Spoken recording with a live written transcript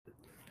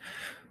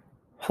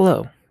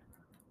Hello.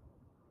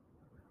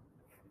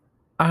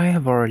 I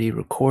have already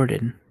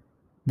recorded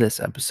this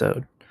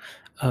episode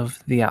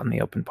of the Out in the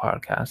Open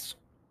podcast,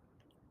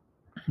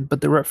 but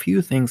there were a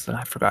few things that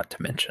I forgot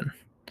to mention.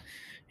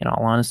 In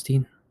all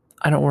honesty,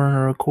 I don't want to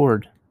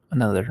record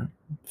another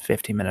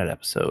 50-minute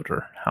episode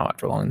or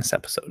however long this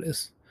episode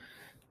is.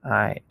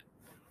 I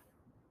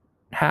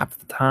have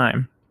the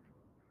time,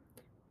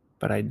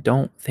 but I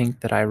don't think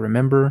that I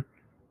remember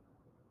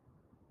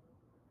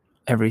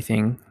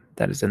everything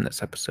that is in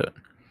this episode.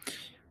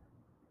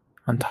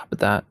 On top of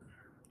that,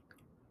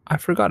 I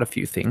forgot a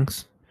few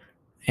things,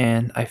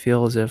 and I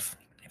feel as if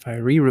I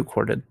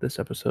re-recorded this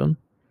episode,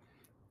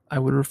 I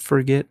would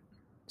forget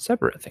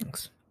separate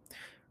things.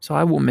 So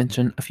I will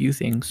mention a few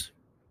things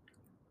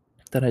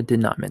that I did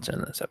not mention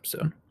in this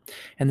episode.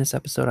 In this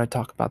episode, I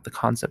talk about the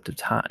concept of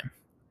time.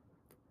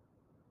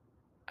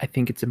 I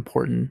think it's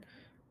important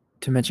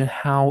to mention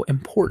how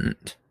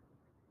important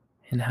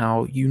and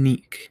how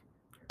unique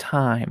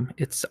time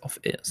itself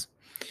is.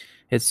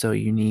 It's so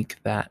unique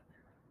that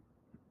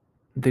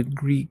the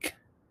Greek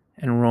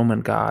and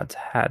Roman gods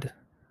had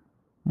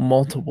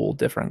multiple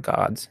different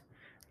gods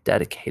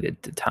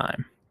dedicated to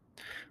time.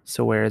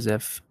 So whereas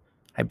if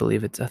I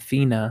believe it's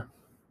Athena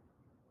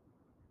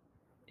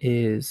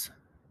is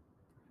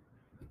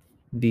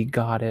the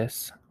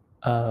goddess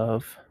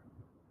of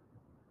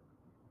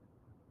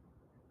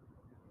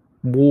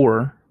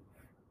war,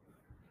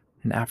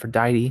 and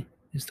Aphrodite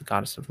is the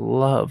goddess of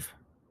love.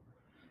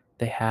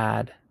 They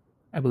had,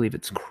 I believe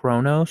it's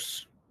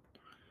Kronos,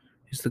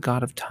 who's the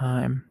god of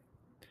time,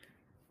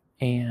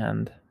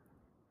 and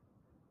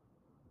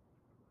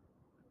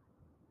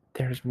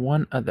there's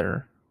one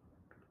other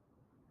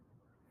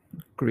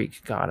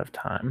Greek god of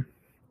time,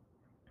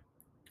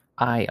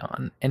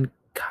 Ion, and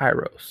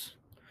Kairos.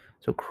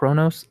 So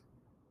Kronos,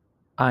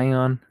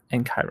 Ion,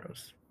 and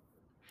Kairos.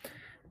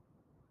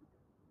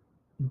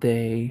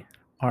 They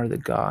are the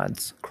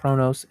gods.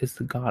 Kronos is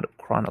the god of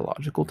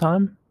chronological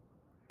time.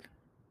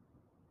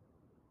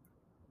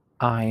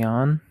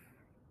 Ion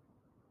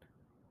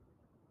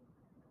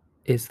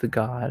is the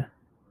god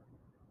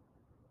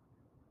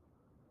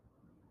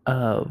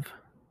of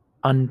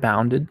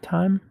unbounded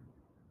time.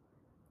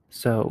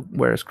 So,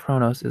 whereas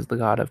Kronos is the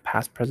god of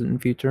past, present,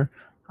 and future,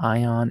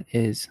 Ion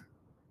is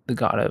the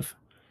god of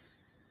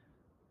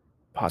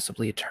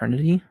possibly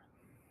eternity.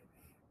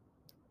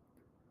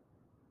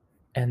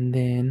 And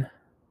then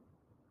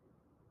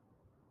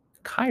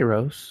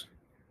Kairos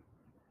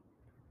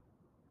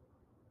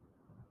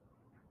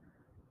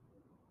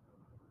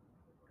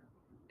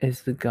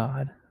is the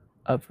god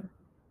of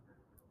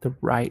the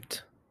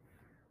right,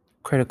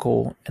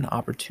 critical, and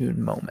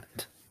opportune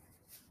moment.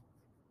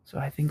 So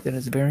I think that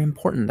it's very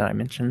important that I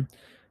mention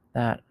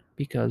that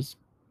because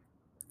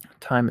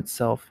time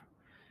itself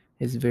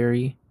is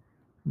very,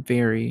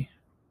 very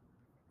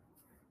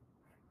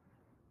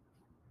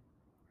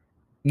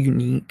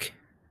unique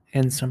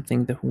and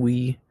something that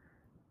we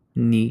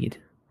need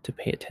to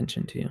pay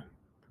attention to.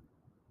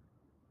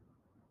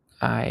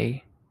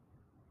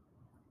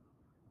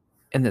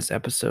 In this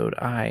episode,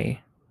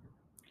 I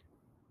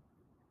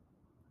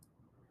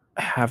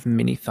have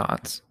many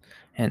thoughts,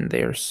 and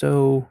they are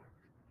so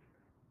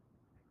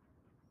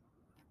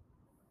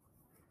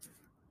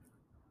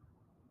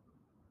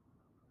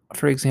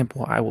for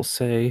example, I will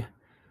say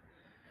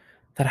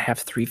that I have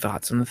 3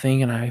 thoughts on the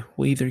thing, and I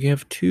will either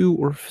give 2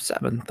 or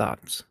 7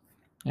 thoughts.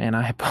 And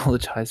I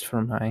apologize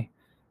for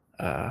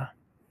uh,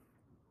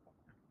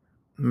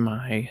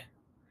 my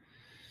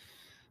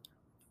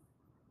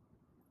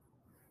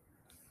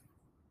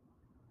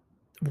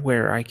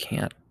where I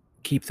can't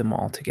keep them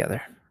all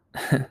together.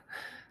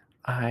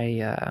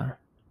 I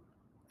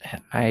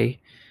I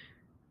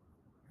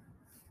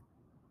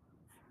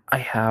I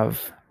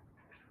have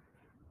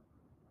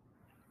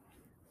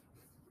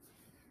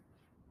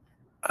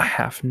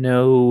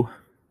no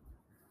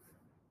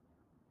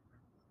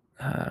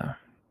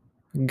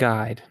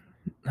guide.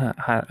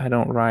 I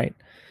don't write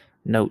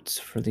notes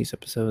for these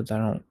episodes. I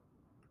don't.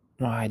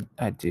 Well,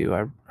 I do.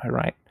 I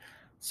write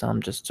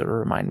some just to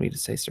remind me to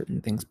say certain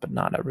things, but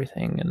not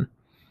everything. And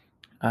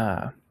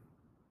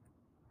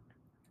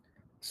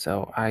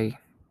so I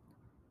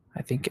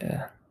think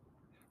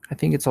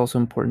it's also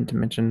important to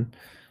mention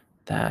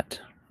that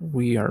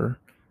we are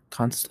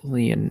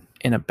constantly in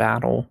a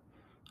battle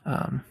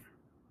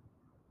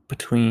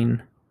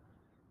between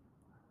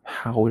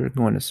how we're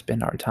going to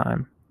spend our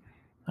time.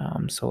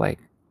 So like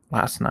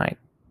last night,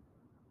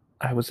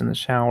 I was in the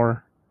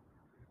shower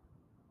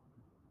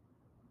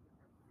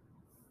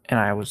and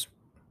I was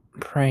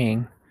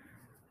praying,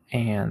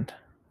 and I'm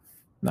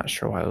not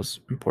sure why it was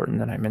important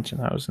that I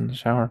mentioned that I was in the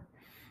shower,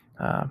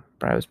 but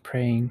I was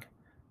praying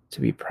to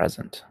be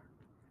present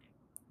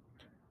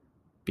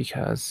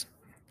because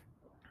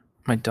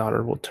my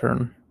daughter will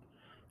turn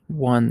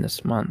 1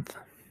 this month,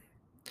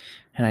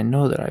 and I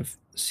know that I've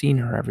seen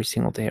her every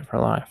single day of her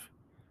life,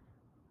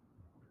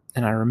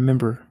 and I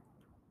remember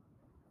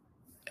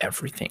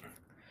everything,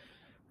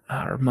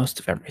 or most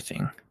of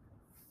everything,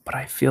 but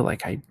I feel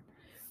like I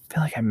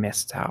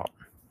missed out.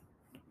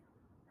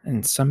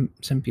 and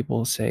some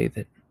people say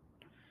that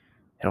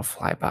it'll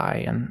fly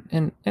by,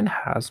 and it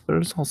has, but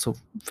it's also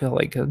feel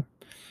like a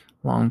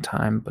long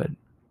time. But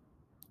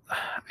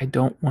I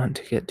don't want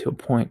to get to a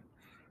point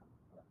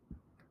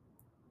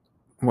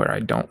where I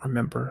don't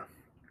remember.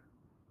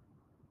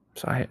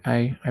 So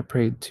I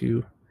prayed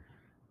to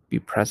be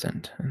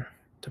present and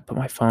to put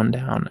my phone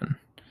down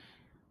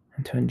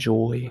and to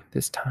enjoy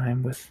this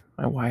time with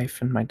my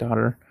wife and my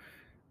daughter,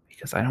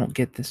 because I don't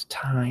get this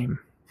time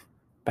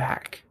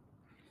back.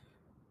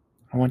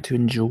 I want to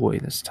enjoy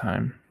this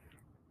time.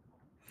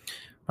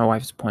 My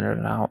wife's pointed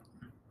it out.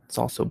 It's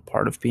also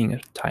part of being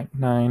a type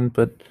 9,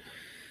 but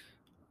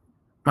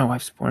my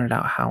wife's pointed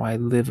out how I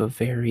live a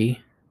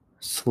very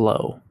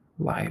slow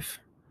life.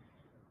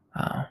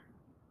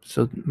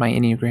 So my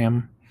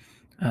Enneagram,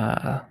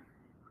 uh,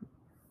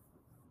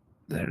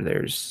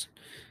 there's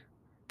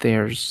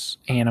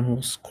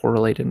animals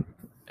correlated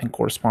and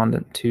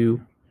correspondent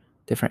to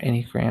different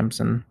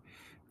Enneagrams,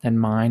 and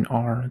mine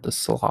are the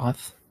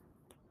sloth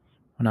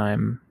when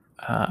I'm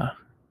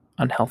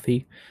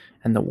unhealthy,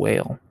 and the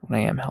whale when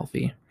I am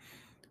healthy.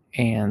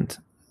 And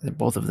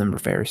both of them are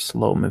very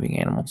slow moving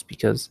animals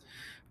because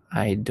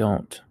I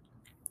don't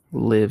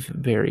live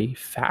very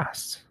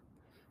fast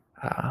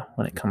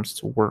when it comes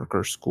to work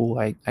or school.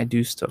 I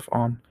do stuff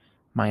on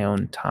my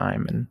own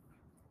time, and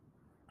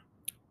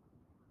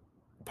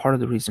part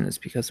of the reason is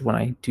because when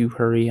I do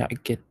hurry, I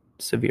get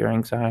severe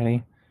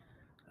anxiety,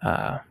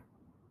 but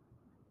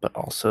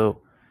also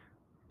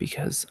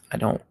because I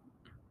don't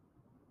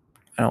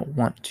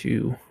want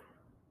to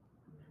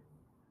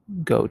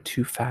go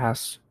too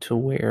fast to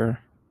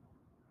where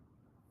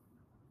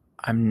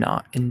I'm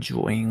not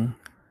enjoying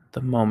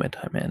the moment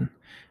I'm in.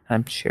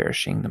 I'm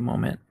cherishing the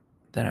moment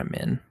that I'm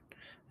in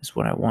is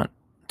what I want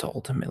to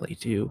ultimately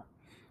do.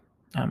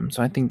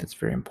 So I think that's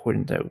very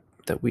important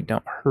that we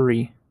don't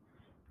hurry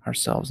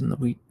ourselves, and that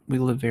we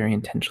live very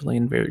intentionally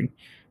and very,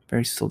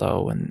 very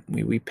slow, and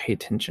we pay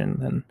attention.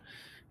 And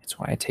it's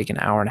why I take an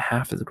hour and a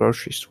half at the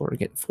grocery store to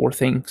get 4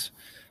 things.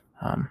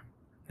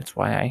 It's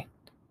why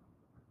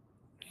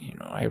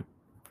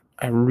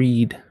I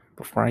read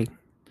before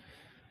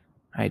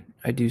I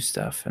do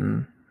stuff,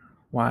 and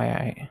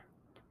why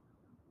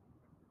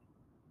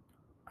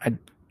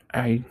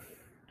I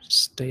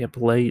stay up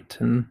late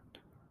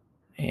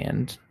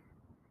and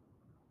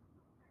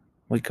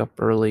wake up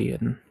early,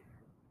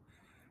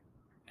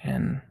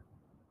 and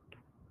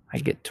I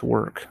get to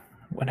work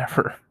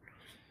whenever.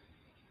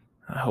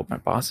 I hope my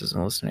boss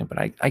isn't listening, but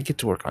I get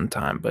to work on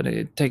time, but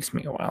it takes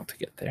me a while to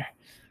get there.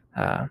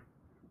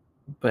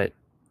 But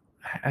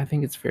I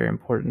think it's very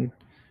important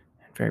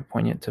and very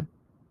poignant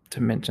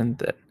to mention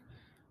that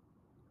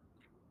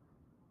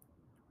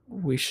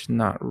we should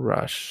not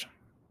rush,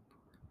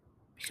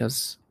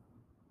 because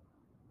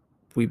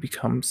we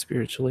become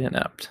spiritually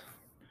inept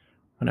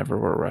whenever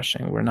we're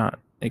rushing. We're not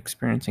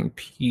experiencing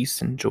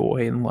peace and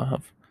joy and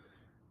love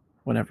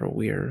whenever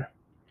we're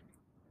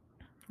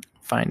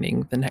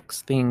finding the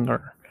next thing,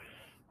 or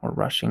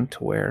rushing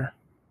to where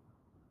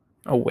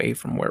away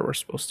from where we're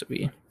supposed to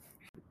be.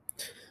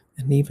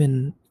 And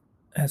even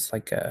as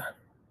like a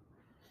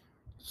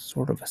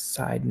sort of a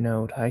side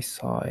note, I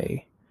saw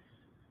a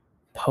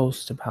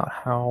post about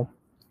how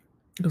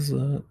it was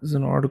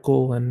an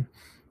article and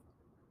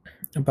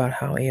about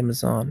how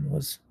Amazon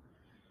was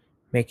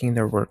making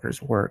their workers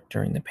work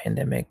during the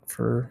pandemic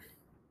for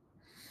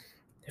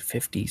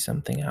 50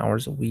 something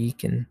hours a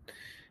week, and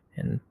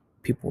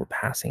people were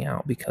passing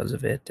out because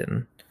of it,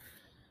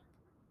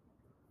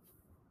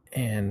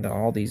 and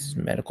all these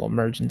medical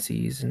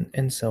emergencies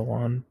and so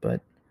on.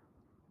 But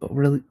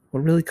really,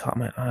 what really caught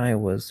my eye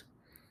was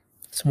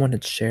someone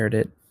had shared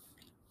it,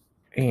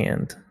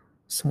 and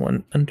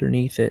someone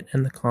underneath it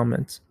in the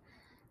comments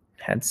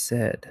had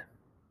said,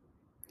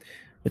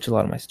 which a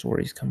lot of my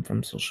stories come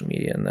from social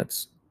media, and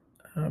that's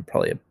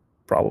probably a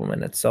problem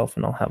in itself,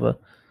 and I'll have a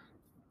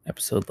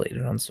episode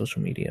later on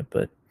social media.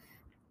 But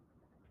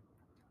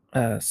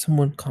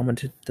someone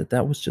commented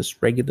that was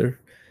just regular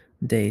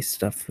day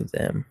stuff for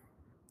them,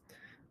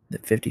 the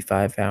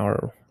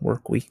 55-hour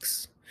work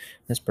weeks.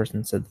 This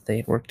person said that they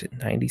had worked at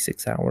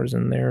 96 hours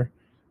in their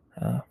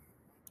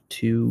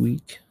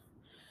 2-week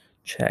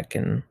check,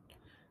 and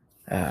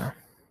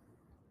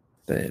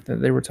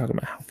they were talking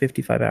about how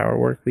 55-hour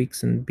work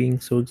weeks and being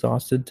so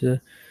exhausted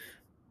to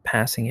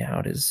passing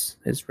out is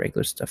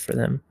regular stuff for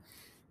them.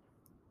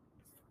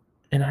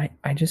 And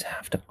I just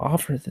have to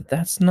offer that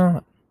that's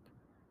not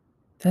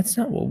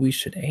what we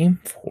should aim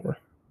for.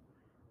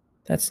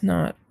 That's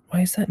not,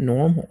 why is that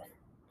normal?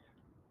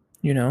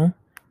 You know?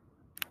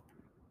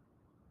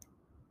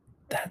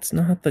 That's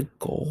not the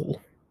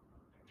goal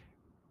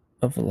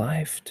of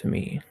life to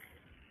me.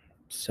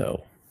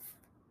 So,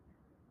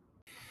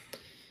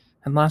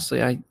 and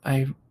lastly,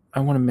 I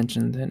want to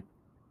mention that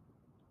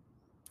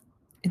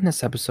in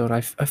this episode,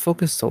 I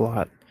focused a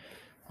lot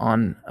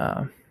on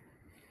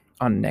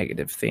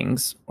negative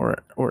things,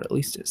 or at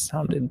least it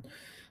sounded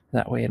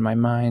that way in my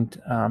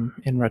mind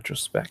in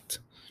retrospect.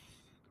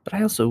 But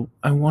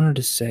I wanted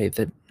to say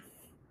that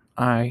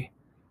I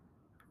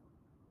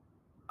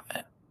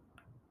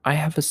I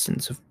have a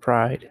sense of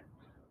pride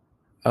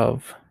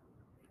of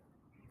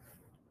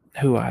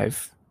who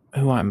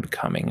I'm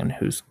becoming and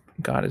who's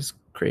God is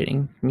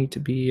creating me to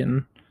be,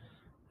 and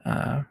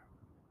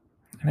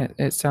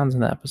it sounds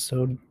in the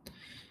episode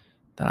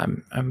that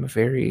I'm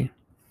very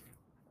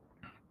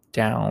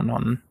down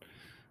on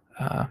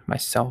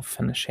myself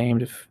and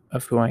ashamed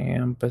of who I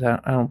am, but I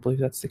don't believe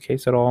that's the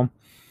case at all.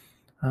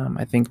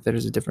 I think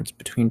there's a difference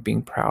between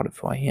being proud of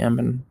who I am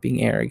and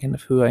being arrogant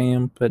of who I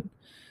am. But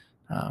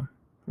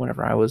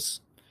whenever I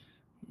was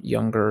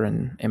younger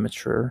and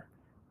immature,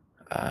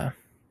 I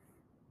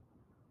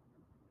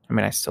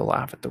mean, I still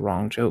laugh at the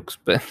wrong jokes,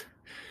 but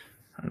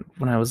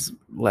when I was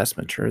less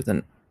mature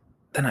than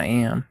I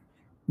am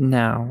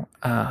now,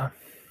 I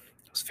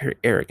was very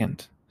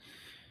arrogant.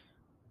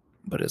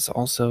 But it's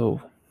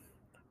also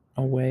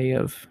a way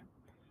of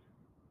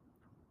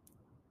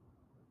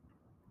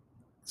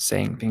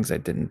saying things I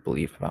didn't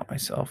believe about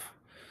myself.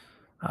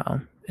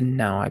 And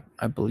now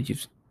I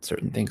believe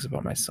certain things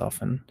about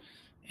myself, and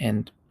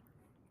and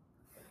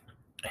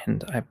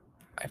I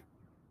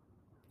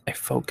I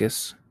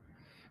focus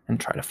and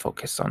try to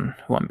focus on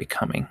who I'm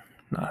becoming,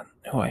 not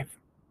who I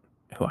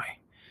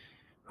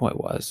who I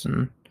was,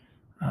 and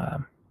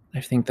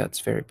I think that's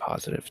very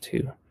positive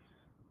to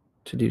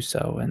do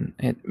so. And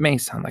it may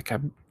sound like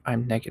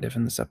I'm negative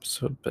in this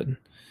episode, but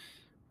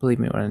believe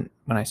me when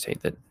I say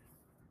that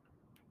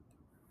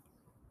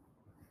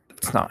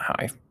that's not how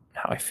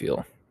I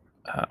feel,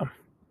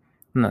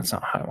 and that's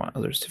not how I want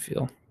others to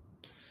feel.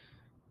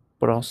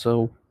 But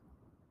also,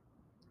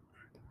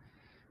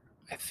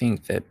 I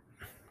think that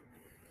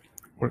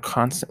we're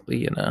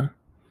constantly in a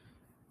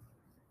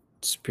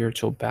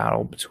spiritual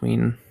battle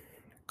between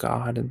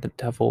God and the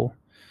devil,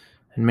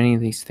 and many of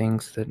these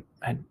things that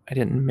I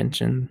didn't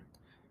mention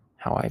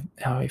how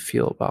I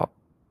feel about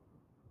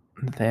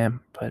them,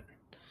 but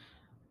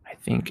I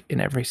think in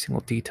every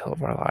single detail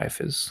of our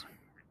life is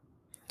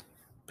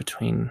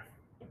between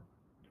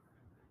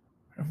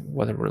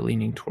whether we're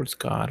leaning towards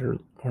God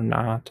or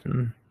not,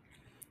 and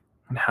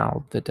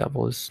how the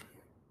devil is.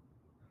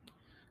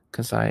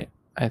 Because I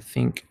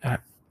think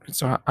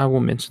so. I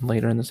will mention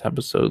later in this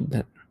episode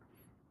that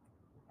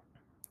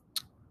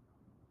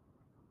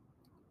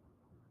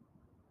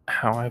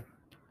how I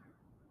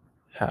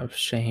have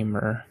shame,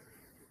 or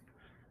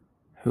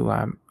who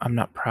I'm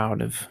not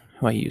proud of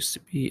who I used to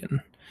be, and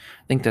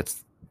I think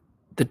that's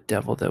the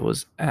devil that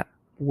was at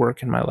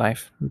work in my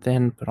life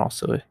then, but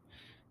also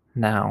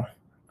now,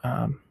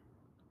 um,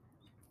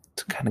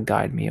 to kind of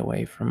guide me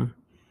away from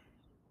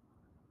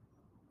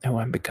who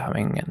I'm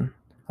becoming. And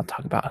I'll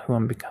talk about who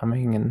I'm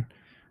becoming and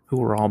who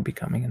we're all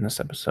becoming in this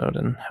episode,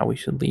 and how we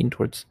should lean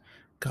towards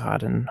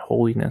God and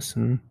holiness,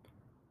 and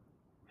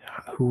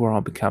who we're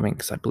all becoming,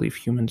 because I believe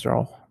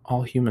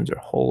all humans are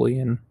holy.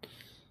 And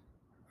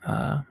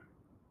uh,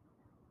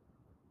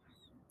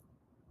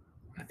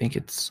 I think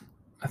it's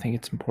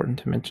important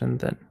to mention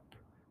that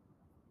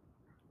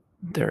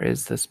there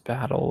is this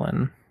battle,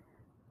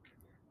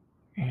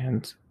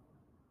 and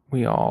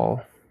we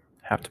all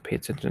have to pay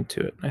attention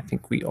to it. And I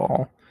think we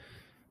all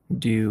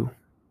do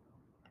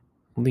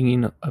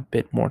lean a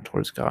bit more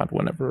towards God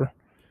whenever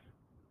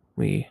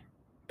we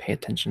pay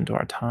attention to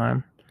our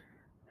time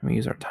and we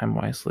use our time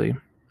wisely.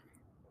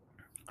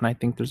 And I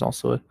think there's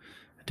also a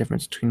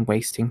difference between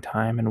wasting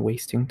time and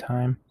wasting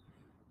time.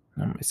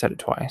 I said it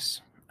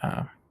twice,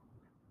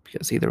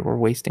 because either we're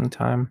wasting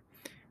time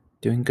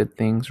doing good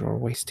things or we're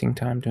wasting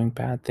time doing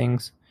bad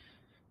things.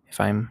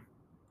 If I'm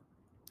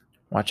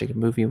watching a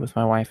movie with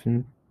my wife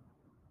and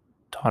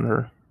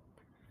daughter,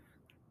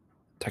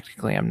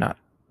 technically I'm not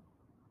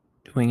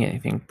doing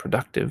anything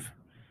productive,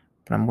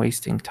 but I'm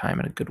wasting time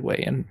in a good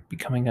way and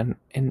becoming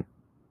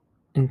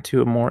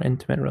into a more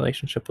intimate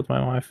relationship with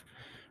my wife.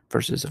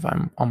 Versus if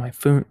I'm on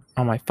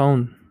my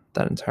phone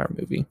that entire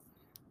movie,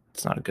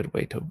 it's not a good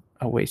way to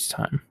waste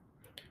time.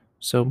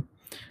 So,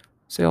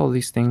 say all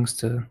these things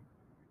to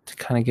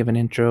kind of give an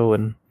intro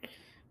and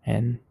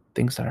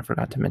things that I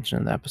forgot to mention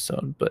in the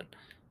episode. But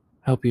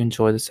I hope you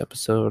enjoy this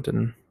episode,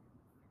 and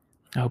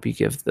I hope you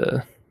give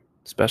the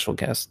special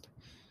guest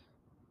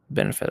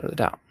benefit of the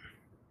doubt.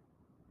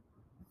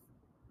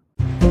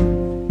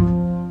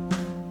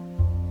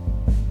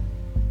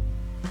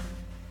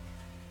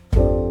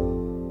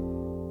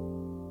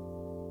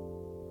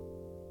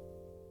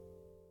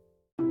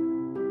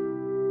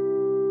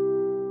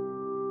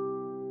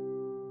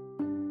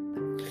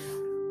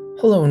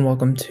 Hello and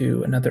welcome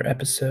to another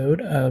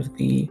episode of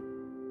the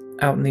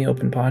Out in the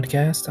Open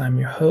podcast. I'm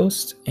your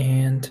host,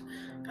 and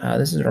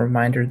this is a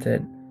reminder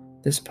that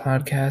this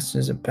podcast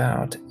is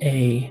about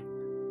a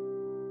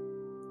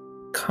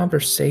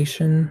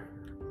conversation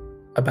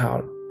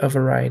about a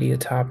variety of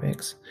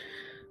topics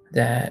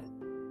that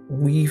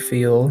we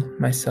feel,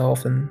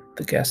 myself and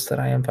the guests that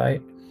I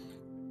invite,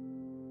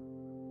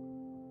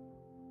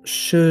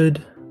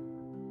 should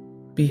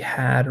be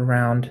had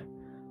around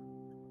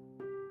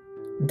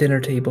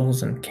dinner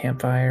tables and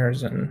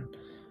campfires, and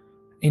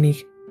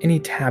any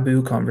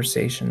taboo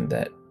conversation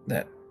that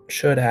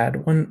should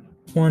add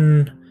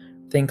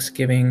one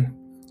Thanksgiving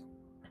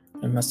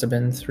it must have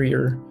been 3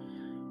 or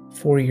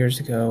 4 years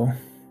ago,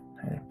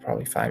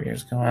 probably 5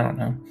 years ago, I don't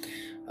know.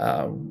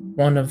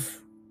 One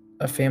of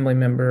a family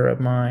member of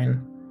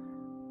mine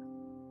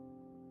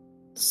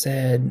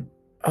said,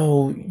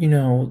 "Oh,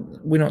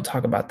 we don't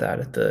talk about that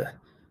at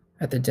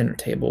the dinner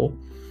table."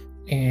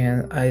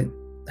 And I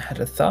had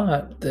a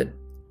thought that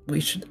we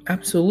should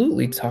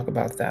absolutely talk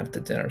about that at the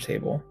dinner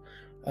table.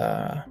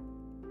 Uh,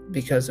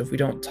 because if we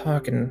don't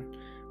talk and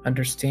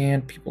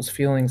understand people's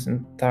feelings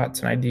and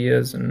thoughts and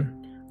ideas and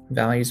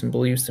values and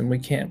beliefs, then we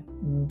can't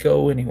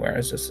go anywhere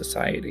as a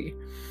society.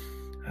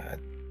 Uh,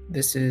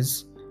 this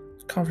is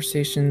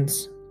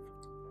conversations.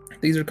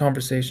 These are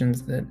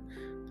conversations that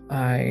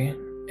I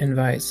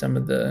invite some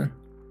of the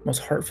most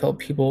heartfelt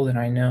people that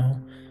I know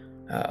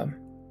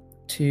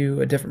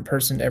to a different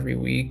person every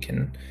week,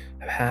 and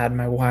I've had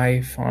my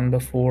wife on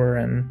before,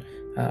 and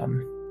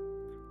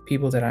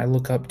people that I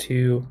look up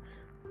to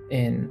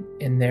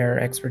in their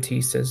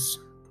expertise. As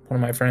one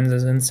of my friends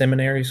is in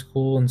seminary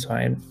school, and so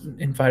I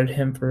invited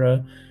him for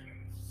a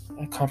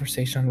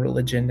conversation on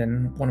religion,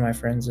 and one of my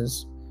friends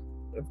is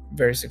a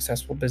very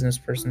successful business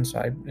person, so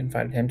I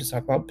invited him to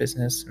talk about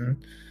business, and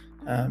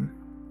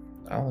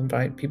I'll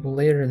invite people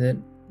later that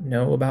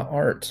know about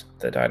art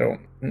that I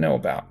don't know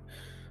about.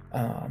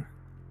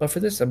 But for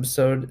this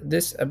episode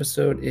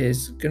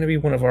is going to be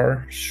one of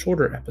our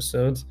shorter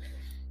episodes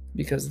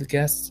because the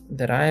guest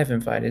that I have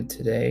invited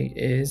today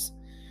is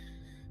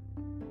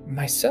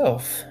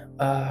myself.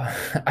 I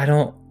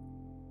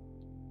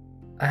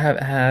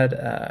haven't had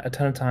a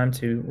ton of time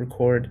to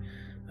record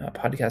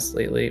podcasts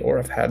lately, or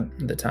I've had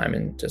the time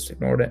and just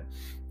ignored it.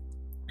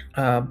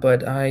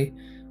 But I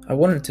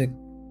wanted to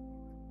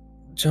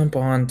jump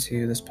on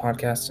to this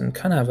podcast and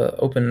kind of have an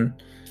open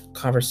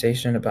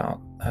conversation about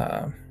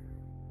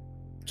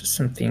just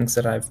some things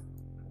that I've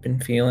been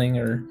feeling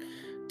or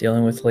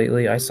dealing with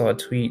lately. I saw a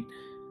tweet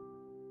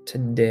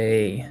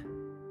today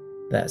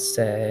that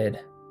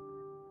said,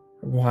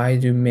 "Why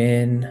do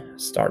men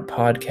start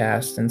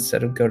podcasts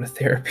instead of go to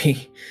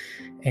therapy?"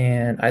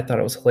 And I thought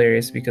it was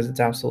hilarious because it's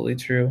absolutely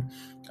true.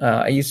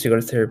 I used to go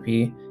to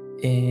therapy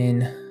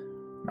in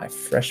my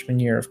freshman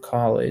year of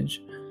college,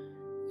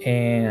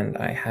 and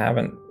I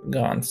haven't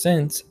gone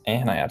since,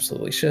 and I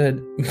absolutely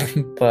should.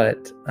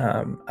 But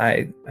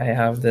I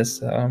have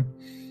this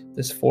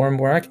this forum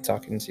where I can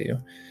talk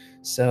into.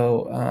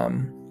 So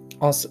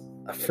also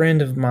a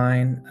friend of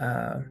mine.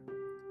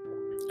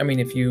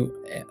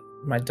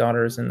 My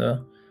daughter is in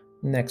the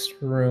next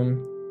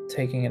room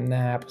taking a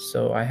nap,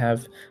 so I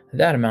have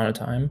that amount of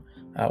time,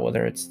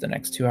 whether it's the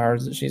next 2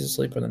 hours that she's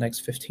asleep or the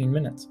next 15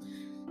 minutes,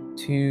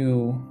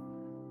 to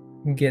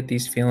get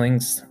these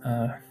feelings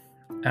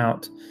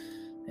out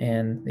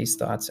and these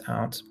thoughts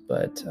out.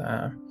 But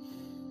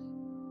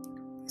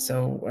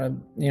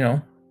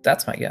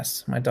that's my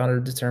guess. My daughter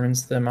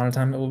determines the amount of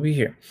time that we'll be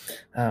here.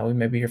 We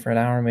may be here for an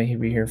hour, may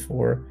be here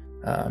for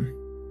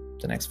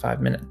the next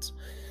 5 minutes.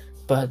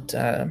 But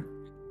a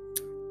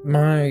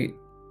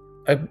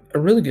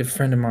really good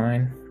friend of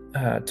mine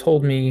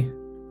told me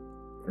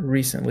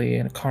recently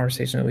in a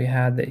conversation that we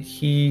had that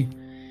he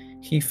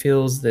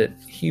feels that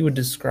he would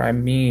describe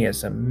me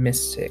as a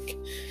mystic.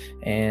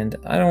 And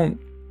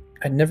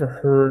I'd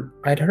heard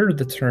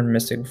the term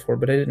mystic before,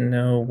 but I didn't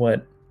know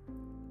what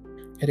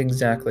it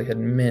exactly had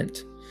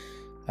meant,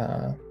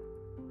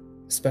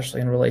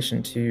 especially in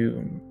relation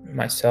to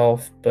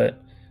myself.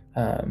 But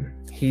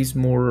he's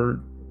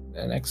more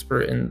an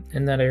expert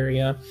in that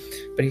area.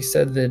 But he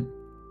said that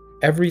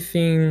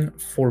everything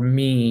for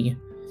me,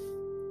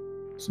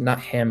 it's not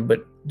him,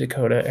 but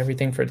Dakota,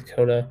 everything for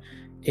Dakota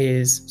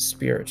is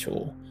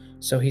spiritual.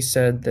 So he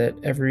said that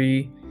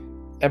every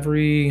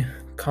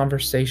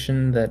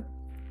conversation that,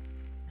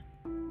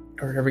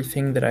 or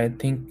everything that I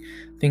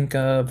think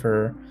of,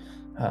 or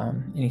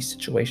any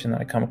situation that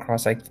I come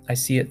across, I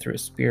see it through a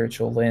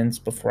spiritual lens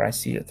before I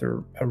see it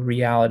through a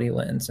reality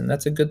lens. And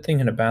that's a good thing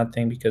and a bad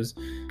thing, because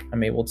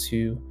I'm able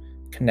to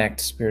connect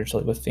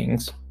spiritually with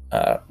things,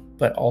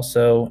 but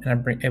also, and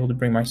I'm able to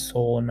bring my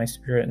soul and my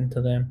spirit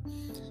into them.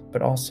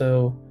 But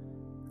also,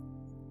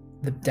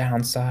 the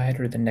downside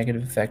or the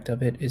negative effect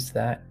of it is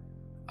that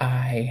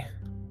I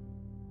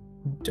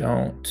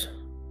don't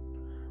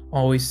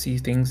always see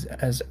things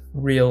as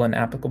real and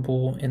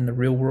applicable in the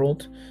real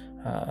world.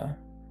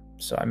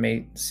 So I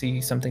may see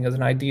something as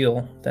an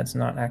ideal that's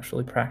not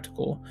actually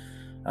practical.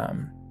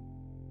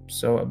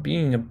 So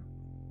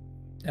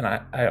and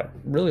I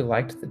really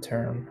liked the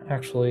term,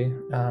 actually.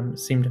 It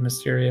seemed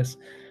mysterious.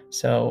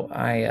 So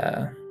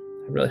I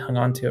really hung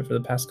on to it for the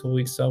past couple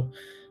weeks. So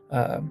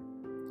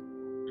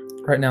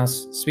right now,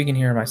 speaking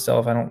here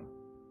myself, I don't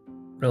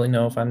really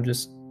know if I'm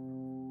just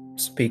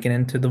speaking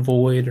into the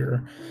void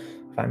or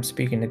if I'm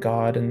speaking to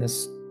God in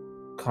this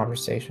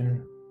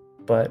conversation.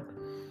 But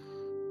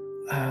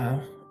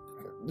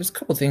there's a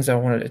couple things I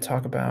wanted to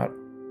talk about,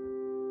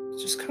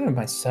 just kind of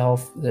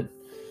myself that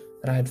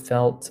I had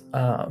felt.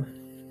 I'm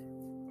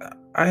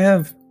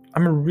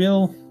a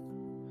real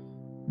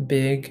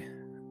big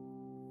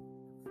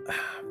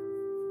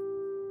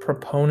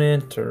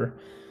proponent, or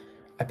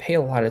I pay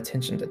a lot of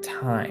attention to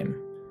time.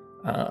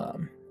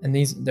 And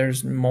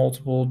there's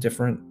multiple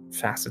different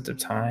facets of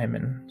time,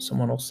 and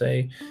someone will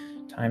say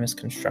time is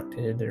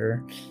constructed,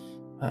 or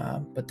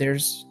but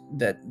there's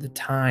the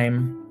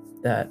time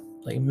that,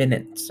 like,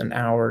 minutes and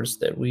hours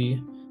that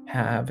we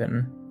have,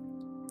 and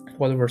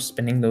whether we're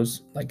spending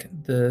those, like,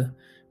 the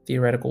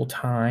theoretical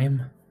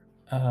time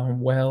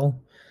well,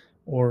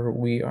 or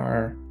we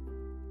are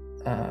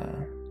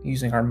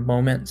using our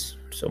moments.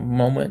 So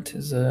moment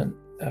is a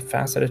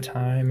facet of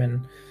time,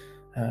 and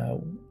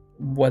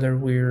whether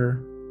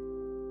we're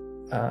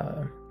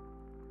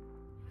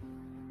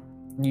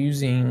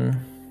using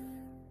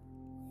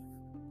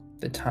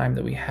the time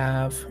that we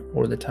have,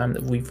 or the time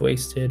that we've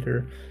wasted,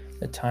 or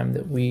the time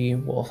that we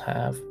will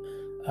have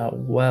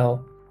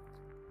well.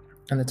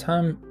 And the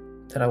time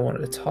that I wanted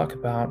to talk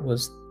about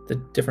was the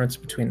difference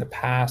between the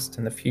past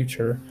and the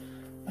future.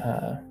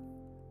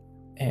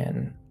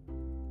 And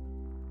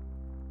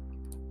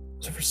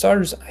so, for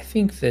starters, I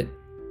think that,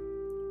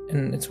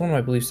 and it's one of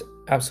my beliefs,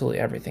 absolutely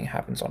everything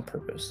happens on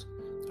purpose.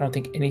 I don't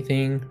think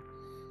anything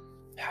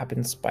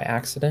happens by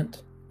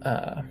accident.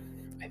 I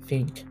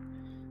think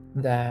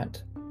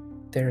that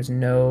there's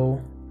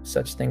no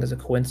such thing as a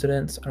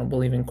coincidence. I don't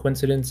believe in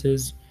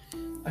coincidences.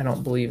 I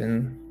don't believe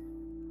in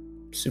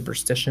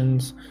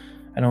superstitions.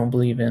 I don't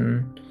believe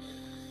in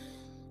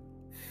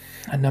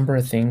a number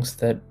of things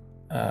that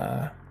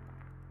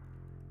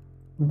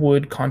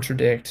would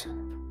contradict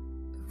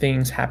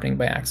things happening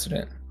by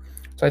accident.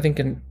 So I think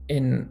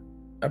in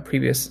a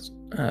previous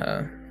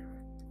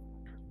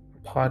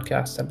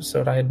podcast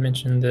episode, I had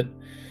mentioned that,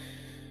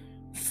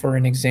 for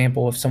an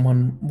example, if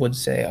someone would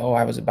say, "Oh,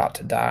 I was about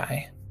to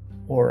die,"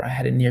 or "I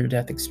had a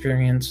near-death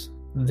experience,"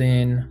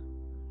 then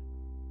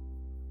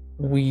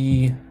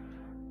we,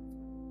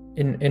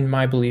 in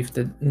my belief,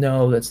 that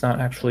no, that's not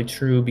actually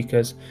true,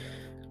 because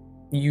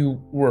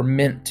you were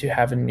meant to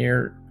have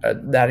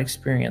that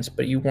experience,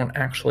 but you weren't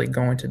actually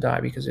going to die,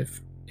 because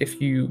if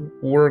you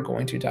were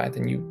going to die,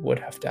 then you would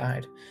have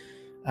died,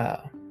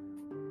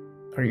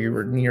 or you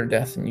were near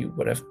death and you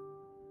would have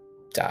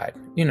died.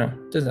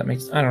 Does that make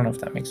sense? I don't know if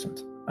that makes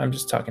sense. I'm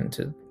just talking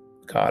to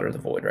God or the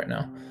void right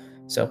now.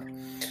 So,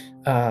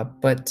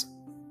 but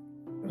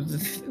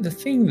the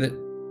thing that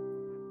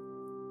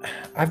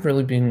I've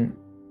really been,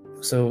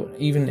 so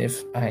even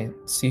if I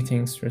see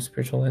things through a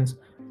spiritual lens,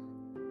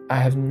 I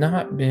have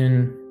not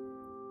been,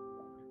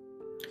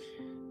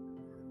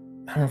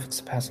 I don't know if it's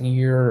the past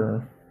year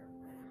or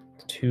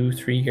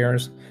 2-3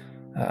 years,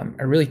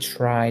 I really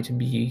try to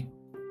be,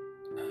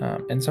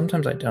 and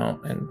sometimes I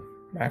don't, and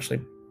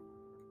actually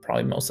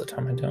probably most of the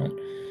time I don't,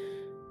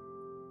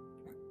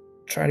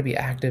 try to be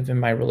active in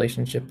my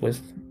relationship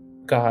with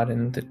God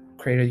and the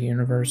creator of the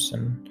universe,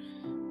 and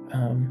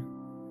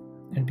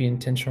be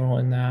intentional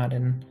in that,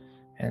 and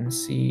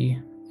see,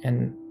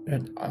 and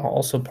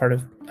also part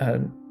of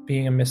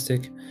being a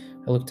mystic,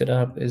 I looked it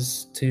up,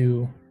 is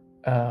to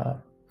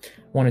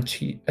want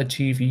to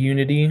achieve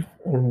unity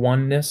or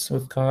oneness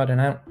with God. And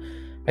I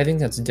think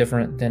that's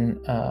different than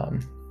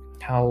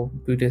how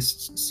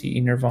Buddhists see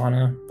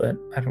nirvana, but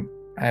I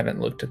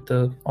haven't looked at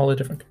all the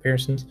different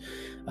comparisons.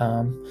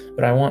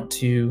 But I want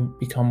to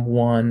become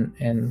one,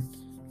 and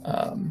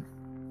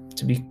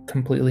to be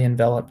completely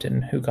enveloped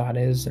in who God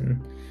is. And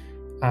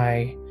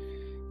I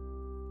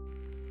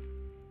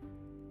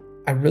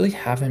really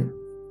haven't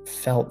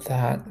felt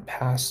that the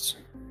past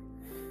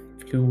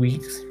few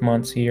weeks,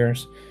 months,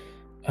 years.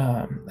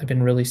 I've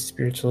been really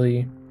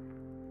spiritually,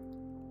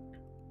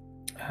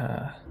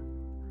 I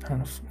don't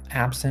know if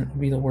absent would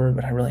be the word,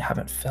 but I really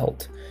haven't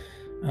felt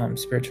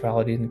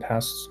spirituality in the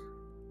past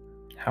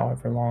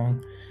however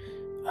long.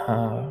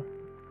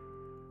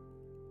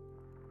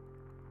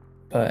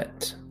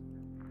 But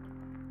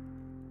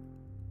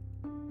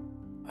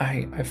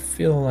I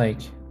feel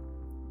like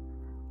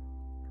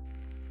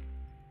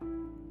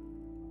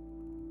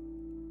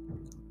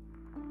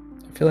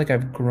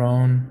I've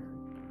grown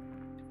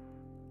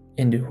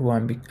into who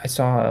I'm.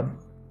 I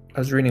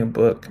was reading a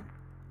book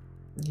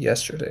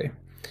yesterday,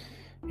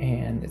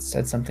 and it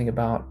said something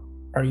about,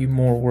 are you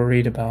more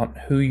worried about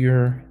who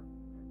you're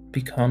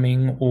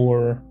becoming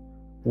or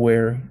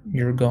where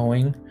you're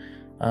going?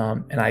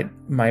 And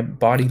my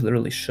body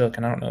literally shook,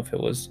 and I don't know if it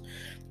was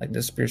like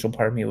the spiritual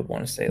part of me would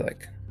want to say,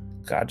 like,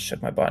 God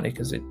shook my body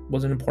because it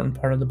was an important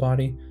part of the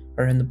body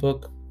or in the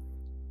book,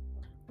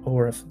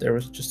 or if there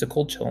was just a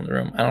cold chill in the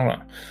room. I don't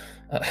know.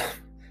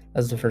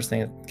 That's the first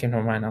thing that came to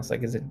my mind. I was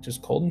like, is it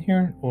just cold in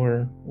here,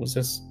 or was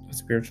this a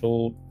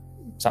spiritual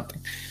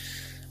something?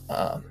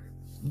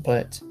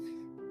 But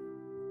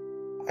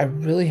I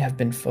really have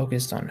been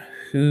focused on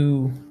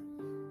who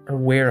or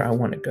where I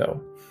want to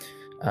go.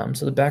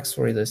 So the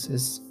backstory of this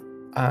is,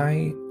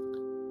 I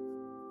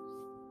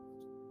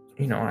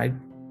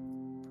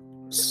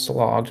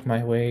slogged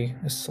my way.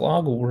 Is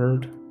slog a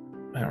word?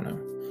 I don't know.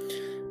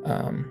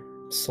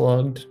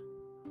 Slugged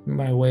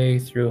my way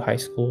through high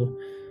school.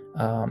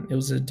 It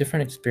was a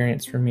different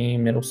experience for me,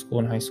 middle school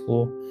and high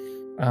school.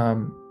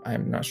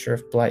 I'm not sure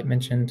if Blight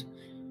mentioned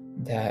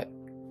that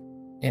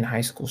in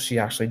high school she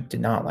actually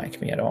did not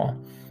like me at all.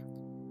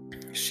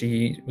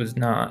 She was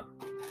not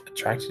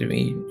attracted to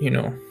me,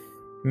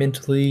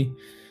 mentally,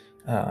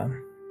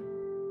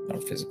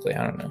 or physically,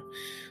 I don't know,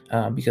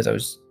 because I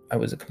was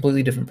a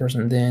completely different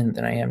person then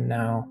than I am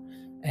now,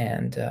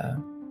 and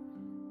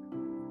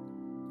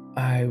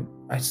I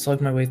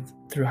slugged my way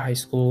through high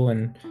school,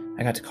 and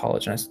I got to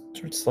college, and I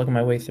started slugging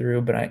my way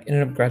through, but I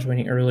ended up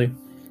graduating early,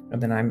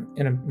 and then I'm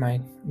in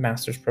my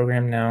master's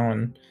program now,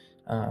 and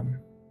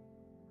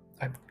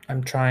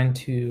I'm trying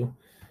to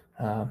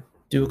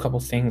do a couple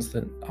things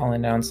that I'll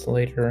announce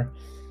later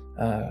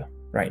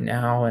right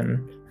now,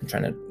 and I'm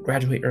trying to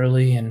graduate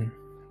early, and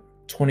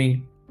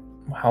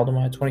how old am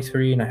I?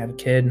 23, and I have a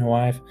kid and a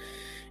wife,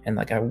 and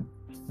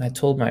I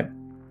told my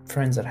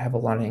friends that I have a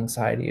lot of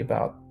anxiety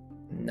about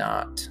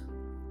not,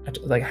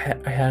 like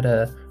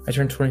I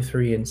turned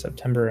 23 in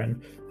September,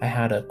 and I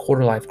had a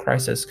quarter life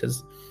crisis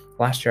because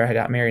last year I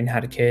got married and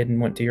had a kid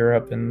and went to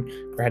Europe and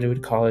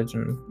graduated college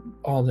and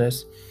all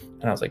this,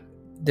 and I was like,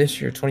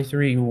 this year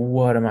 23,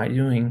 what am I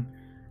doing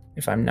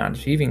if I'm not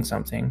achieving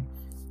something?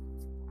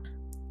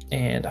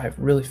 And I've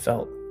really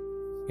felt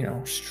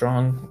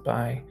strung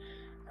by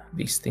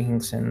these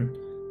things, and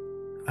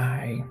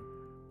I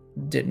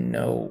didn't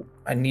know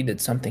I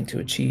needed something to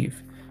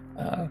achieve.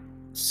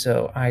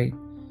 So I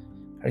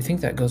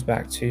think that goes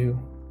back to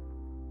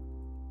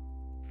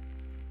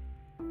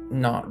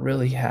not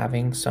really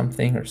having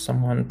something or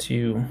someone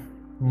to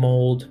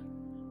mold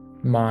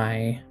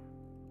my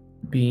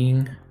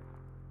being.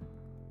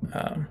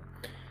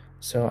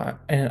 So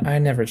I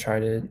never try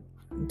to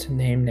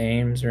name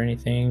names or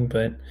anything,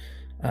 but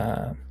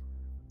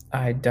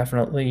I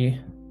definitely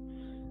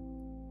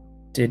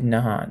did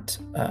not.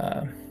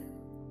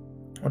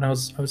 When I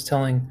was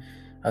telling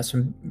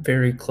some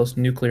very close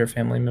nuclear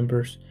family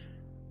members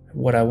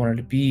what I wanted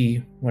to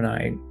be when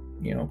I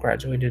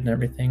graduated and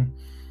everything,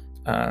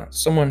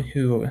 someone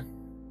who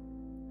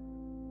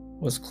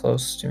was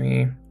close to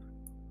me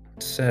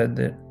said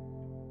that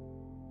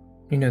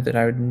that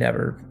I would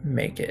never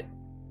make it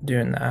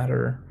doing that,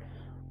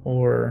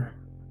 or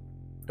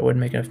I wouldn't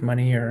make enough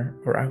money,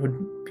 or I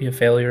would be a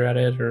failure at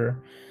it,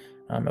 or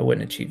I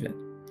wouldn't achieve it.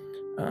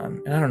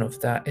 And I don't know if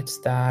it's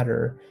that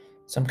or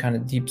some kind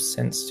of deep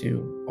sense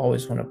to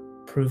always want to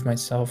prove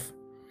myself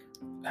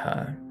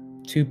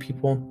to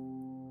people,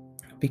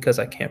 because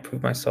I can't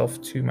prove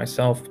myself to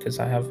myself because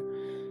I have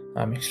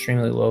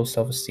extremely low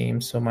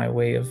self-esteem. So my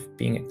way of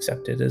being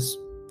accepted is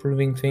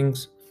proving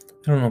things.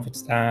 I don't know if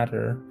it's that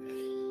or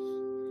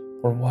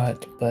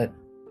what, but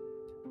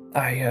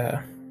I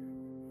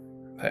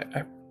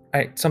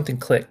something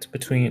clicked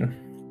in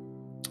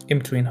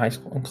between high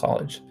school and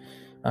college,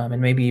 and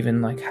maybe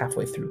even like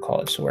halfway through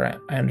college, so where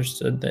I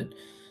understood that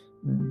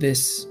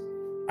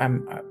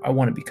I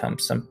want to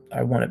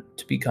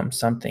become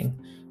something,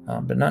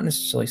 but not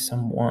necessarily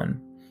someone.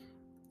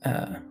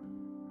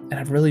 And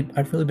I've really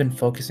been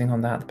focusing on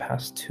that the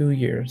past 2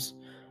 years,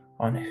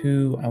 on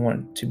who I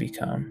want to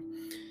become,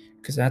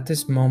 because at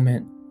this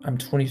moment I'm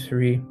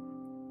 23,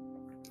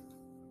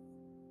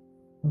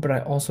 but I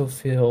also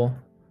feel,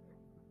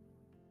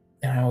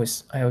 and I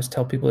always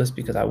tell people this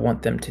because I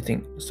want them to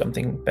think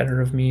something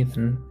better of me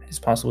than is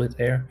possibly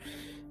there.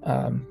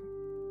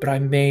 But I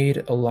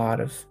made a lot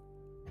of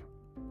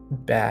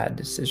bad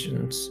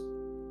decisions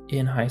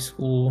in high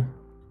school,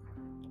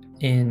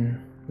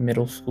 in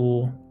middle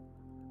school,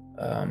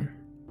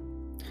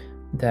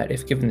 that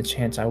if given the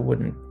chance, I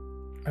wouldn't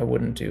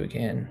do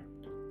again.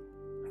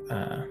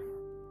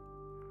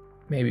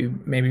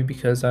 Maybe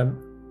because I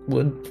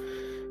would,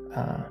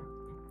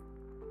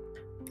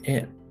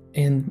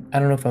 and I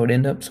don't know if I would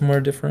end up somewhere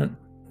different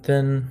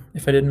than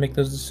if I didn't make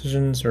those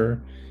decisions,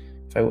 or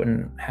if I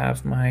wouldn't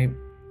have my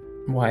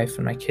wife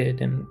and my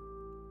kid and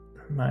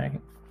my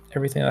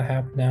everything I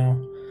have now.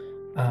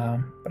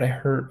 But I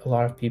hurt a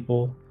lot of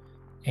people,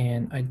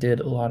 and I did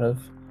a lot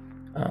of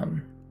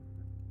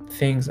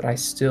things that I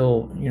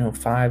still,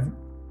 5-10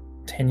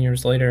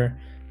 years later,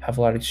 have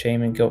a lot of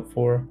shame and guilt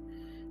for.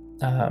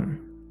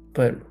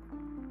 But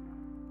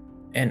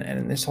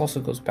this also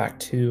goes back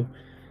to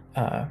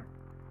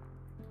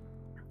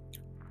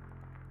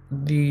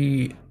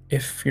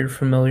if you're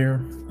familiar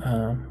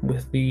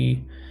with the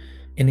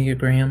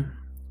Enneagram,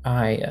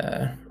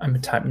 I'm a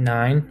type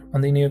 9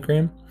 on the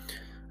Enneagram.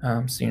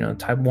 So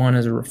type 1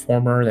 is a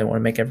reformer. They want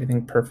to make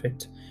everything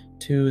perfect.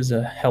 2 is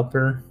a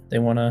helper. They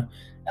want to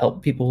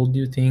help people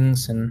do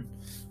things. And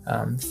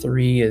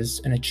 3 is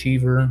an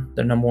achiever.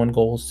 Their number one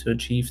goal is to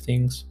achieve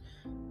things.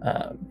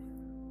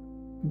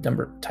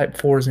 Type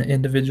 4 is an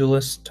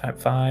individualist. Type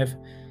 5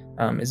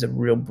 is a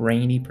real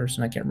brainy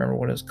person. I can't remember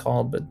what it's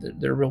called, but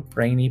they're a real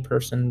brainy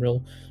person,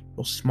 real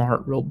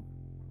smart, real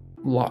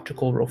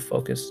logical, real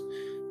focused,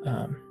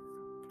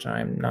 which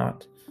I'm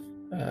not.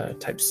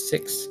 Type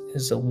 6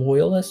 is a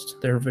loyalist.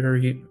 They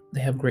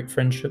have great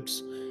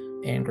friendships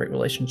and great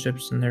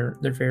relationships, and they're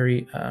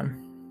very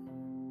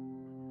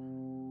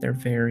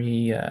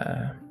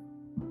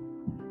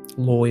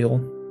loyal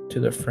to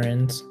their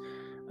friends.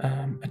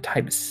 A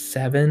type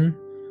 7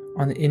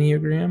 on the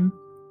Enneagram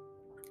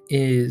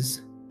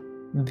is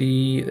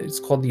it's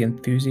called the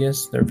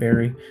enthusiast. They're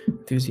very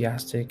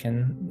enthusiastic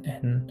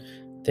and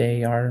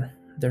they're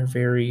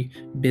very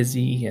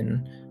busy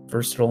and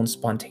versatile and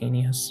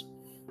spontaneous.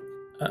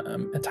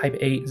 A type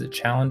 8 is a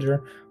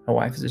challenger. My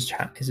wife is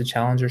a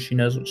challenger. She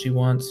knows what she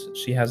wants.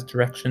 She has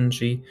direction.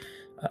 She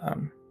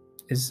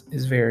is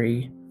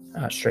very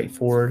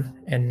straightforward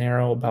and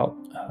narrow about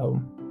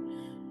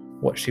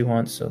what she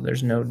wants. So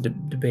there's no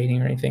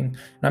debating or anything.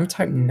 And I'm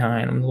type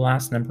 9. I'm the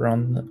last number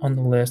on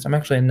the list. I'm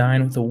actually a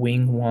 9 with a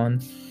wing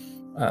 1.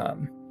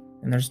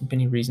 And there's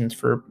many reasons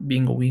for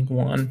being a wing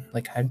 1.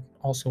 Like, I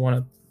also want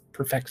to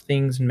perfect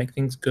things and make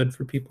things good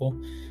for people.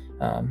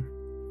 But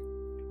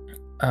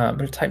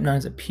a type 9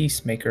 is a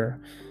peacemaker.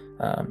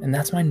 And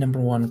that's my number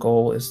one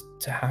goal, is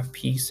to have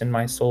peace in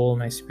my soul,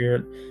 my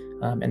spirit.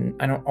 And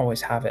I don't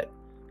always have it.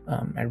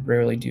 I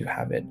rarely do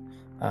have it.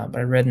 But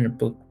I read in a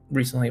book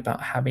recently about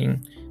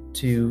having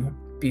to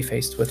be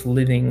faced with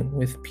living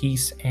with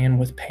peace and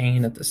with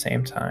pain at the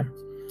same time.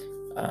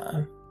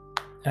 And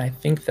I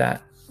think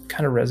that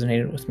kind of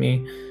resonated with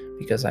me,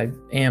 because I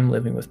am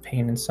living with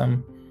pain in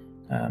some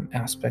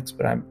aspects,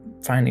 but I'm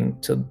finding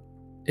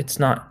it's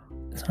not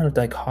a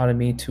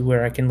dichotomy to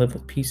where I can live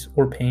with peace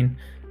or pain.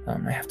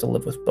 I have to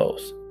live with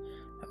both.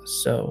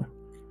 So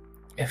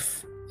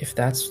if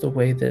that's the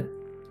way that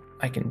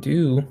I can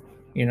do,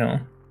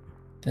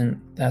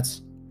 then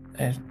that's,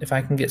 if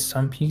I can get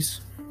some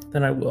peace,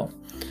 then I will,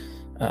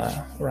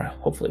 or I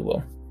hopefully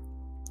will.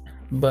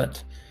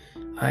 But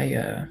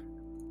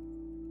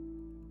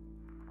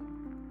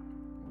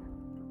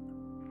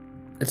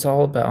it's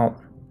all about,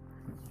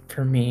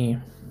 for me,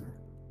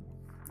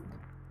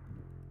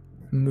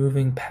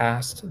 moving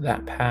past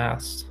that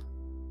past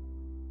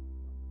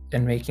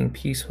and making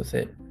peace with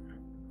it,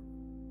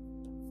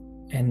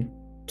 and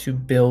to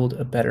build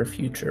a better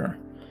future.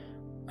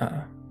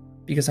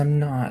 Because I'm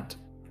not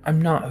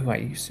who I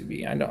used to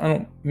be. I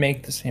don't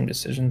make the same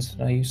decisions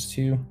that I used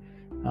to.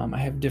 I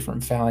have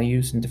different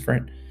values and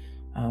different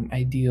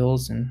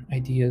ideals and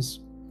ideas.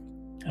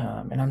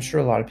 And I'm sure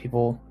a lot of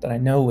people that I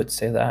know would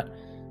say that.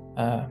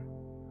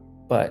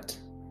 But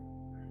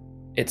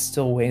it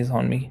still weighs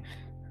on me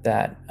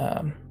that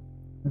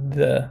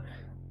the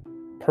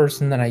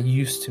person that I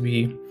used to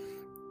be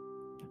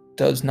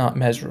does not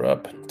measure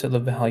up to the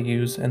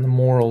values and the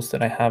morals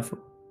that I have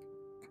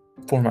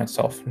for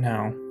myself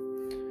now.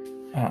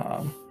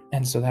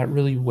 And so that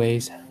really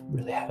weighs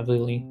really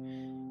heavily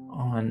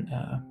on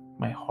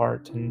my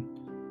heart. And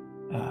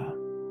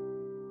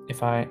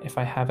if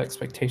I have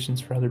expectations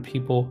for other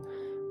people,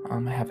 I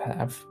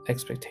have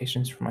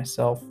expectations for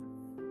myself.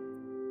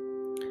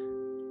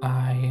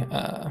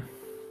 I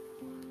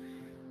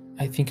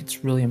think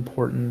it's really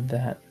important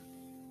that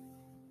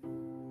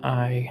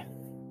I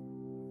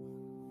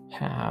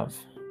have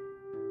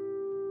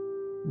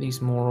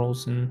these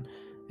morals and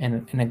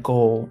a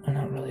goal, or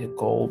not really a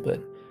goal, but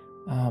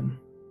kind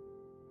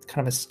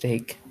of a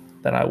stake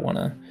that I want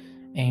to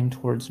aim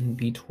towards and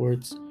be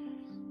towards.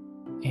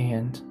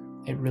 And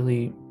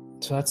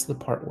so that's the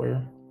part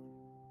where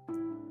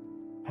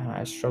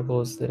I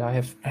struggle, is that I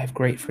have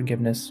great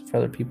forgiveness for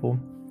other people.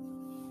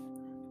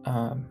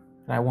 And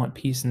I want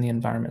peace in the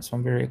environment, so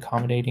I'm very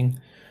accommodating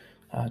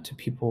to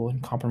people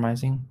and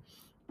compromising.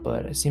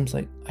 But it seems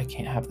like I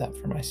can't have that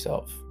for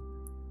myself.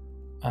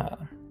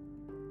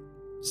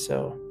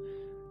 So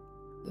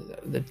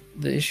the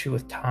issue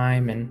with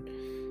time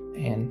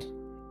and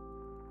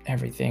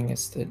everything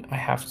is that I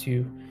have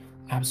to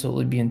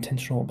absolutely be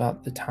intentional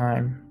about the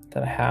time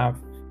that I have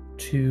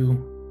to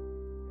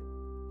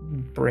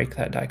break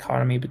that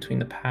dichotomy between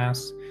the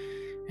past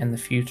and the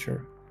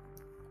future,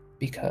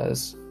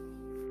 because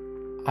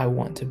I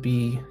want to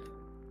be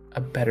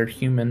a better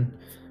human,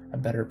 a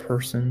better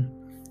person,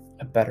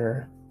 a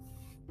better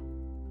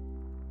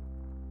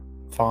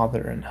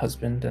father and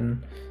husband,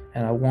 and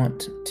I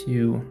want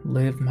to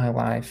live my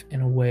life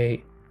in a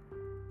way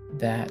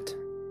that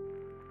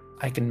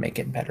I can make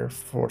it better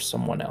for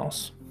someone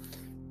else.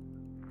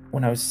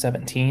 When I was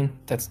 17,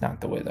 that's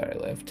not the way that I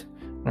lived.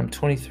 When I'm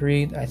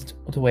 23, that's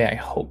the way I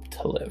hope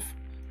to live.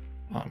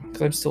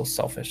 Because I'm still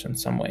selfish in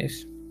some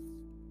ways.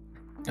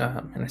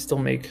 And I still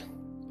make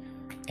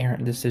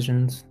errant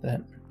decisions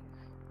that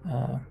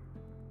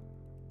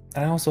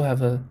I also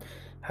have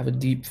a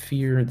deep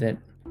fear that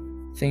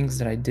things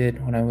that I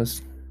did when I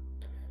was,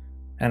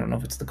 I don't know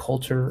if it's the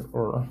culture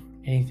or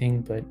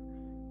anything, but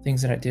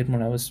things that I did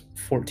when I was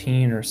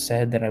 14 or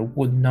said that I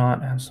would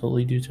not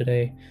absolutely do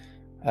today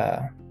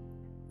are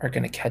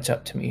going to catch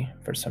up to me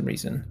for some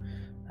reason.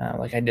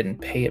 Like I didn't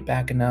pay it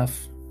back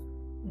enough,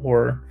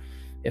 or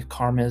if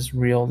karma is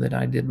real, that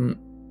I didn't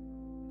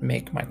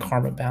make my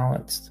karma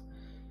balanced.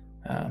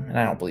 And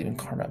I don't believe in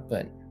karma,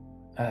 but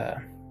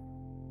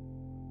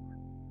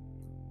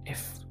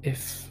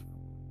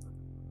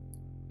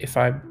if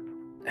I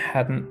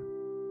hadn't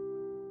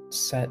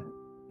set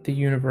the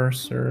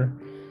universe or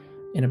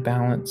in a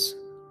balance,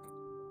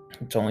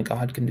 which only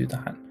God can do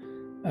that,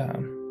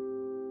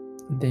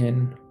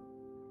 then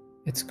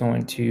it's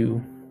going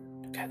to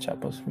catch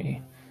up with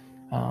me.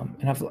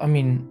 And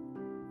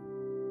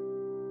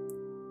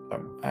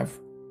I've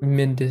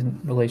mended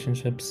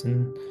relationships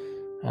and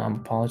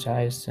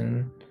apologized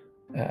and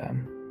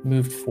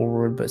moved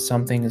forward, but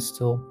something is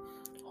still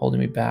holding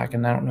me back.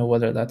 And I don't know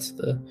whether that's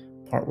the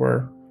part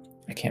where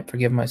I can't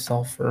forgive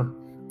myself or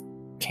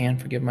can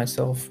forgive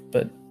myself,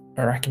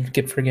 or I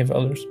can forgive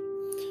others.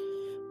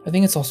 I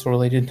think it's also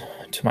related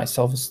to my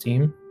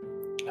self-esteem,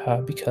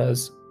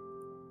 because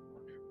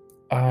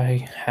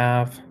I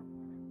have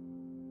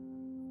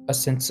I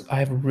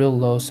have a real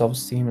low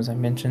self-esteem, as I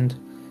mentioned,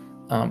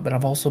 but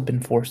I've also been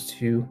forced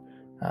to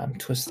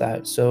twist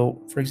that. So,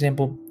 for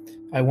example,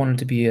 I wanted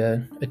to be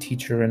a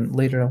teacher, and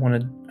later I want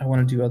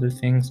to do other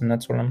things, and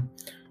that's what I'm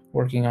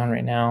working on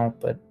right now.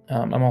 But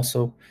I'm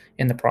also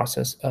in the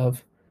process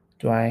of,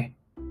 do I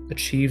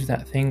achieve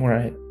that thing where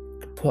I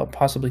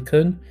possibly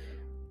could,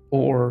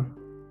 or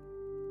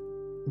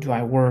do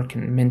I work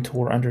and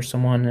mentor under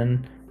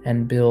someone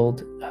and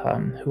build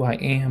who I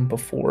am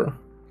before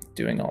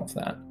doing all of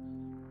that?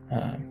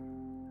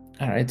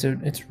 I don't know,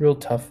 it's a real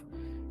tough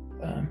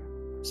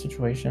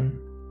situation,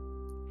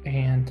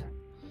 and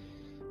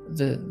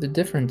the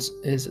difference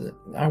is,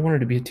 I wanted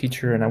to be a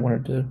teacher and I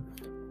wanted to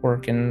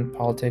work in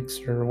politics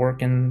or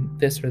work in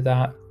this or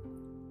that.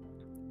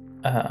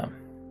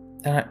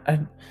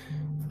 And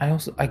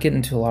I get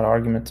into a lot of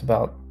arguments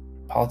about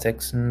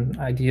politics and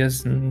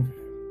ideas and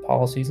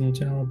policies in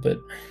general, but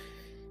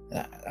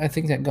I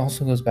think that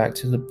also goes back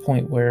to the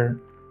point where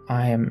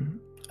I am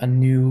a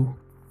new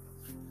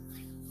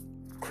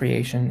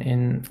creation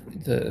in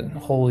the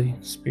Holy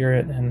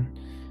Spirit,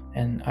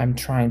 and I'm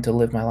trying to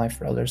live my life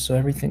for others. So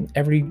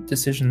every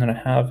decision that I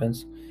have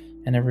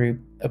and every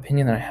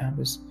opinion that I have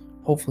is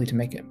hopefully to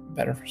make it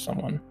better for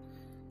someone.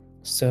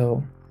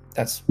 So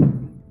that's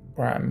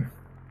where I'm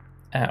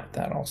at with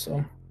that.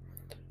 Also,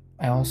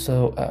 I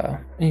also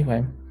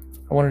anyway,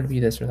 I wanted to be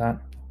this or that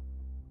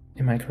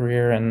in my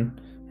career, and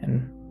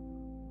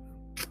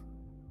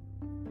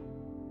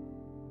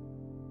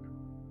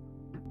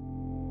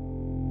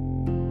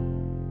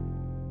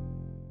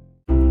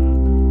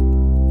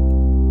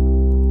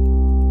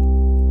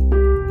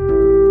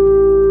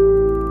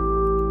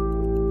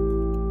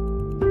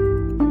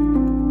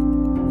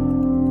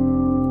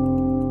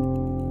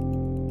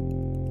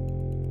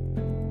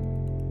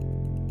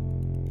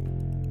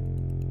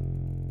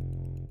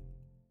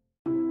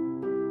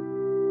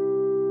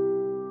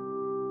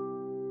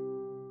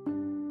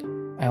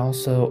I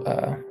also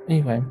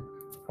anyway,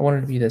 I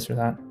wanted to be this or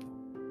that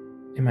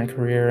in my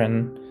career,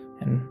 and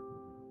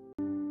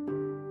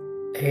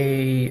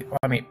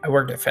I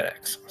worked at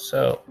FedEx,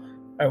 so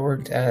I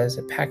worked as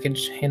a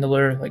package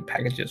handler. Like,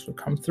 packages would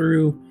come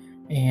through,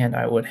 and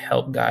I would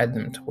help guide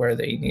them to where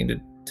they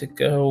needed to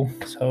go.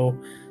 So,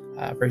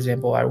 for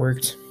example, I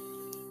worked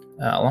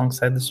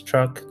alongside this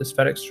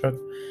FedEx truck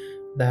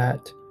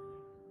that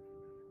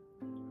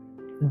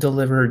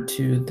delivered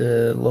to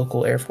the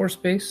local Air Force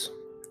base.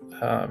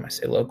 I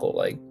say local,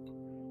 like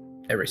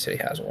every city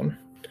has one,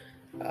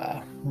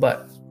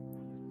 but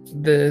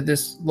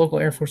this local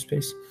Air Force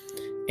base,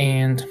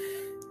 and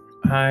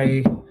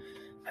I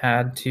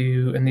had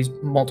to, in these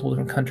multiple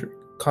different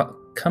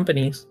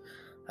companies,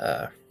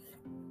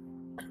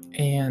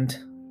 and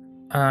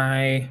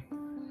I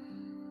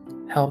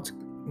helped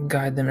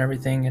guide them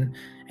everything,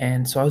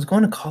 and so I was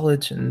going to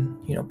college, and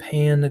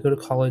paying to go to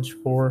college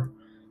for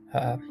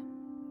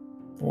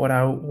what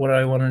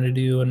I wanted to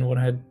do and what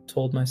I had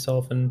told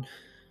myself and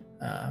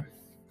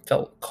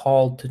felt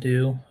called to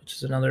do, which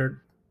is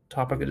another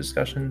topic of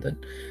discussion. That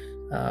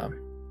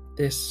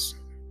this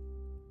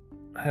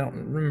I don't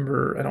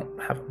remember, I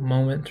don't have a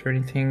moment or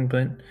anything,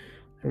 but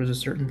there was a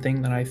certain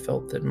thing that I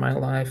felt that my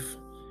life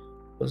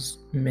was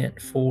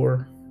meant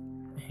for,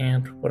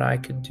 and what I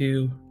could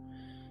do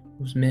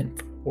was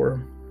meant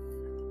for.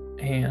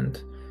 And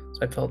so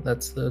I felt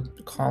that's the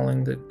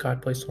calling that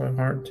God placed on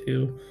my heart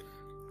to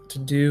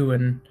do.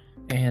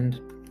 And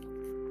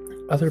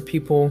other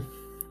people,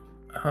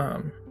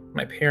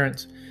 my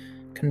parents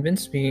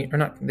convinced me, or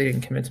not, they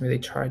didn't convince me, they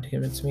tried to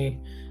convince me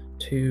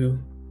to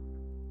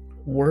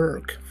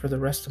work for the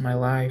rest of my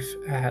life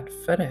at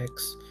FedEx.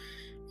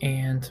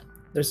 And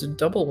there's a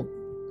double,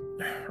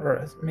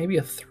 or maybe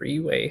a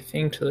three-way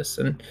thing to this.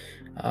 And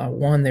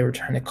one, they were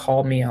trying to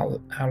call me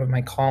out of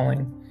my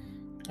calling.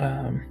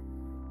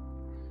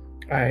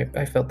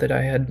 I felt that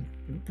I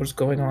was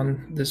going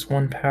on this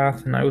one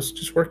path, and I was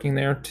just working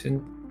there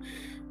to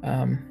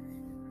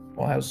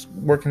I was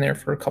working there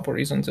for a couple of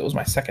reasons. It was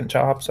my second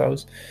job, so I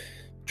was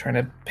trying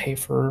to pay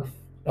for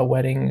a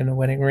wedding and a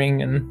wedding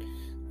ring, and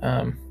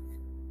and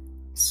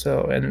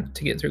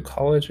to get through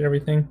college and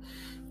everything.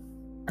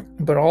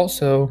 But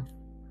also,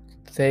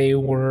 they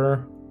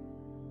were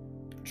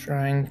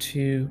trying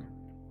to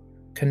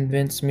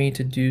convince me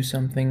to do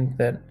something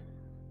that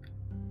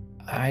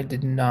I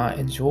did not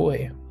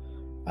enjoy.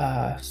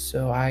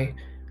 So I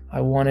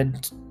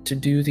wanted to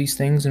do these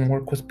things and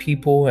work with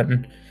people,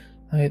 and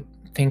I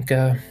think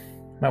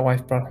my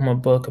wife brought home a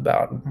book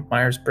about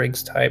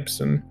Myers-Briggs types,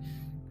 and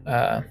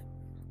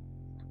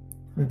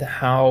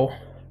how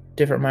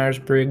different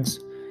Myers-Briggs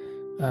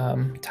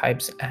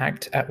types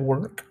act at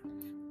work.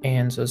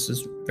 And so this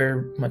is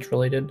very much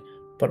related,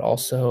 but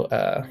also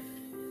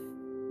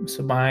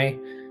so my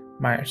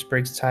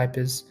Myers-Briggs type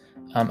is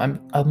I'm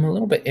a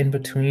little bit in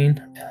between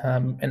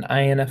an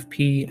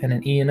INFP and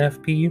an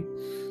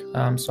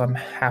ENFP. So I'm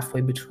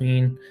halfway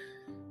between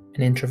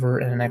an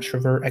introvert and an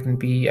extrovert. I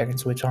can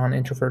switch on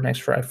introvert and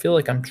extrovert. I feel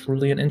like I'm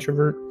truly an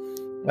introvert,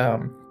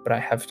 but I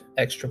have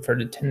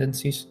extroverted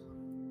tendencies.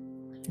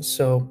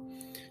 So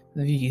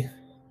the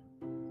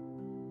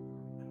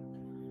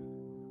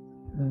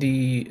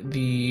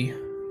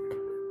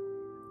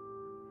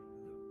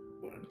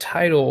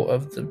title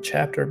of the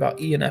chapter about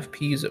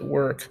ENFPs at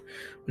work,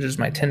 which is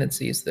my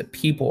tendency, is that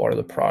people are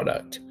the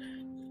product,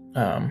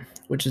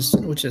 which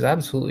is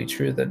absolutely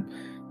true. That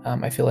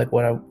I feel like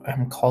what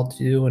I'm called to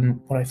do and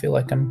what I feel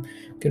like I'm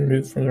going to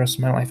do for the rest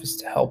of my life is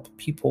to help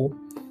people.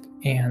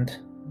 And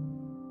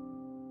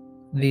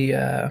the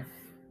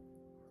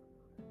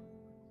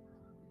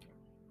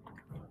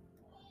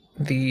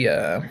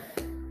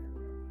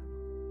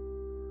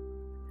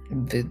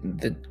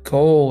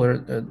goal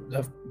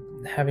of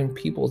having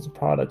people as a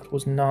product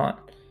was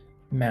not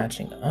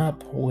matching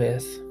up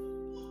with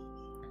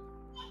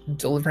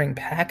delivering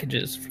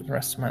packages for the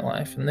rest of my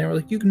life. And they were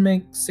like, you can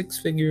make 6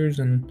 figures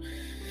and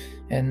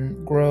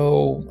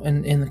grow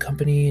in the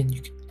company, and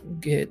you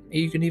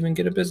can even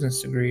get a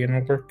business degree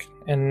and work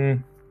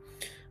and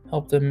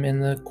help them in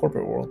the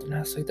corporate world. And I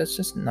was like, that's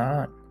just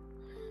not,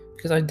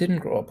 because I didn't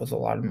grow up with a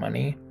lot of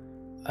money.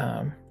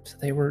 So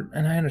they were,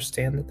 and I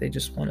understand that they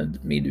just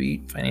wanted me to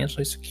be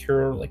financially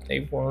secure like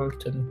they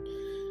weren't,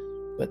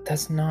 but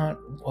that's not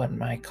what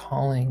my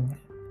calling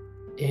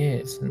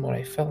is. And what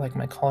I felt like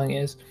my calling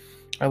is,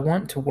 I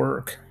want to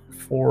work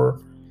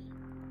for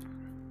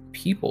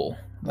people,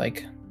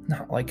 like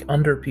not like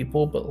under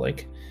people, but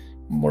like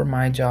where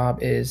my job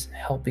is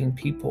helping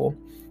people.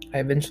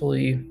 I'm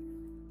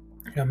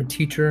a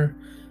teacher.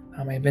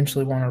 I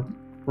eventually want to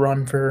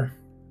run for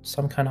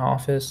some kind of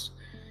office.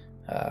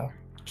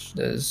 Which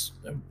is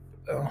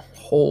a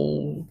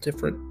whole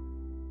different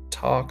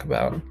talk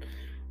about.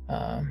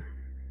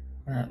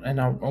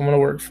 And I want to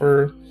work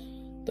for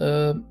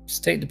the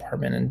State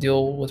Department and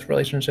deal with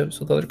relationships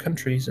with other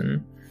countries,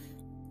 and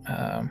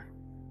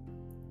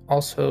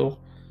also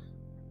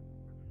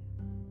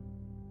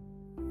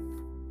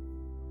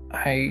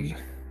I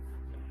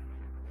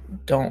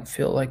don't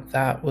feel like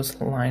that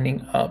was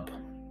lining up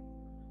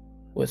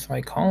with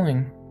my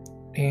calling,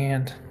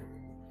 and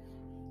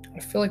I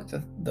feel like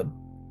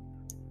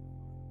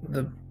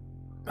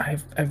I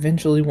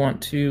eventually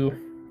want to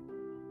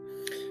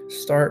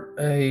start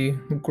a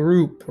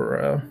group or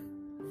a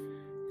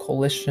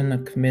coalition, a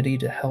committee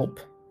to help,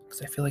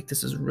 because I feel like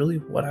this is really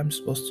what I'm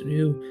supposed to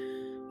do,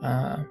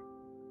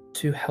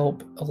 to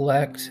help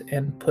elect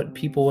and put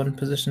people in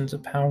positions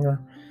of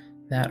power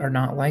that are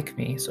not like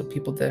me. So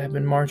people that have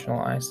been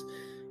marginalized,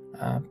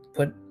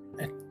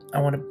 I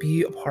want to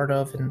be a part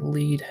of and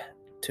lead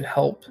to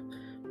help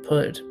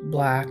put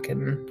Black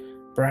and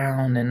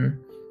brown and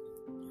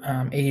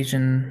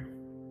Asian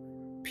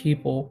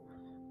people,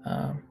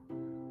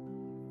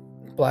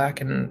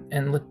 Black and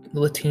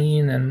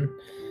Latin and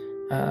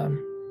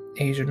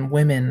Asian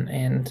women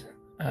and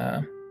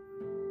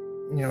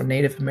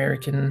Native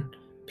American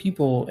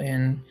people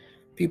and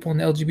people in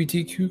the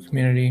LGBTQ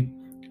community,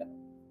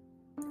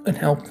 and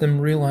help them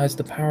realize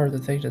the power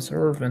that they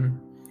deserve, and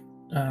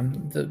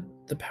the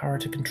power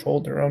to control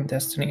their own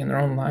destiny and their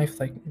own life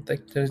like they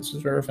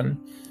deserve, and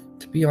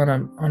to be on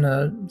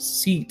a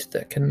seat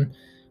that can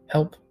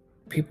help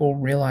people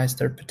realize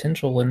their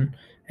potential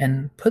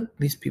and put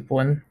these people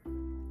in,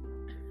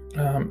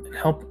 and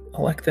help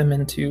elect them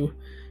into,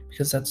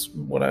 because that's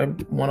what I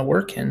want to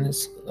work in,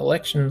 is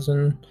elections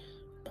and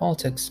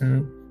politics,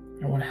 and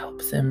I want to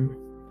help them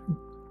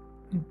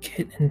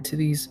get into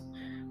these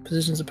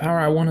positions of power.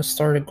 I want to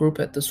start a group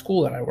at the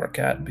school that I work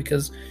at,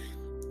 because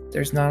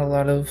there's not a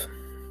lot of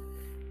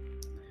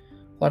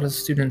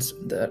students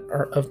that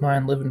are of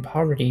mine live in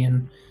poverty,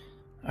 and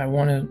I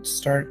want to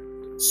start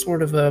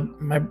sort of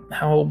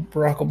how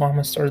Barack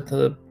Obama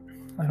started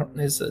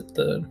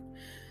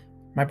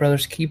My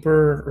Brother's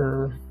Keeper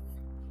or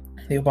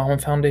the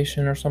Obama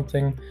Foundation or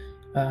something.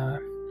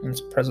 And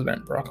it's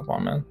President Barack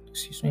Obama,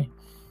 excuse me.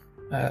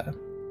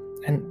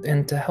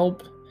 And to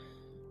help,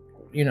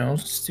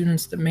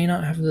 students that may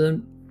not have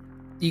the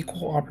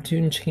equal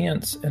opportunity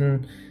chance,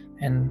 and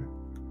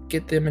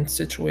get them in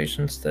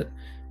situations that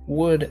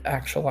would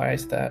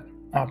actualize that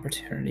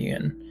opportunity,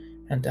 and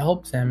to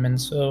help them. And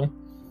so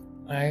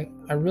I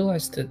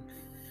realized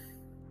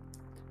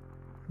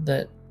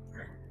that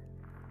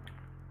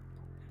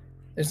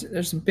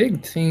there's a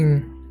big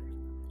thing.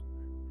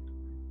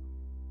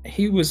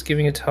 He was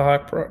giving a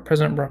talk,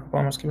 President Barack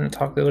Obama was giving a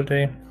talk the other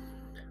day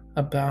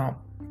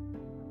about,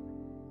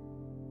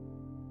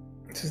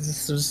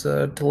 this is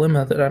a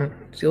dilemma that I'm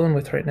dealing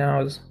with right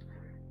now, is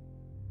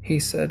he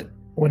said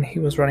when he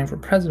was running for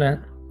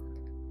president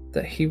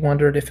that he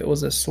wondered if it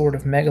was a sort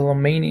of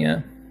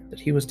megalomania that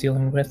he was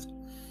dealing with,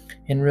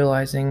 in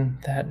realizing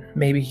that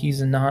maybe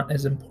he's not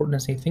as important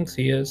as he thinks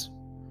he is.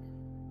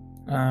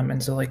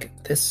 And so like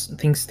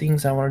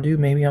things I want to do,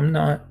 maybe I'm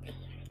not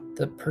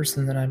the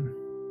person that I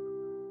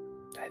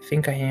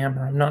think I am,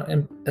 or I'm not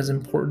as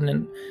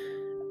important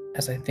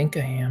as I think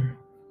I am.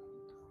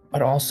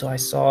 But also I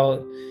saw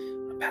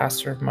a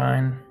pastor of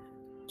mine,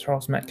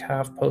 Charles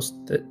Metcalf, post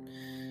that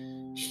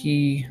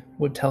he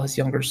would tell his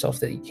younger self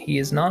that he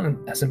is not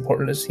as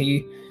important as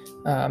he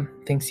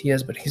thinks he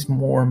is, but he's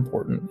more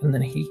important, and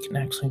then he can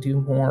actually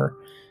do more,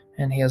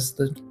 and he has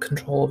the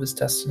control of his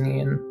destiny.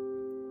 And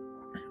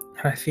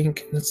I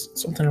think it's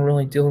something I'm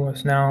really dealing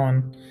with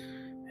now,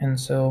 and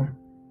so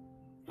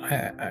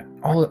I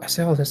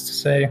say all this to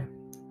say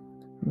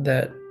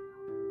that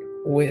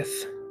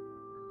with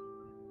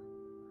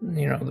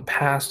the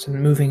past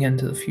and moving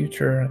into the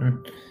future,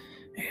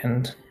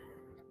 and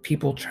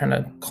people trying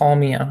to call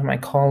me out of my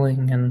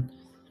calling, and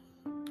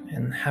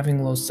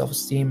having low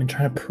self-esteem and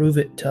trying to prove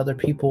it to other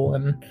people,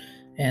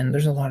 and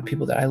there's a lot of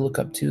people that I look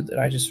up to that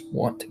I just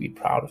want to be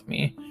proud of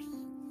me.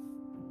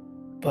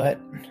 But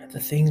the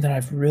thing that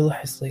I've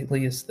realized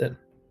lately is that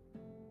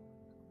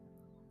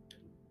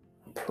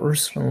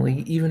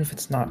personally, even if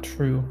it's not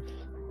true,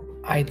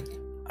 I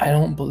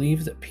don't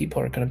believe that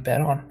people are going to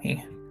bet on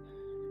me.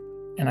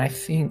 And I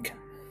think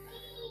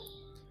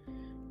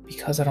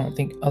because I don't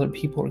think other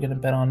people are going to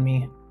bet on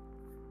me,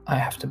 I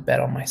have to bet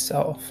on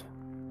myself.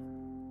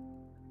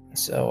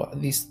 So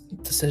these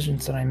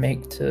decisions that I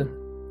make to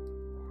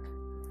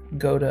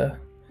go to,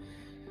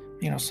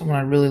 someone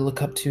I really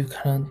look up to,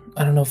 kind of,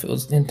 I don't know if it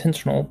was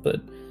intentional,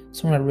 but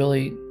someone I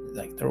really,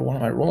 like, they were one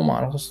of my role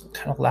models,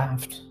 kind of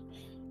laughed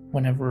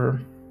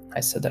whenever I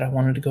said that I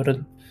wanted to go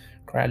to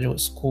graduate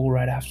school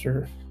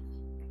immediately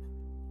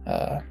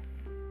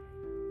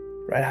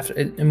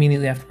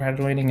after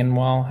graduating, and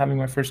while having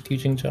my first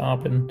teaching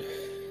job and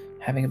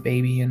having a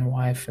baby and a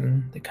wife,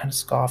 and they kind of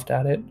scoffed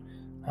at it,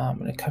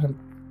 and it kind of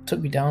took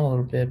me down a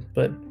little bit.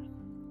 But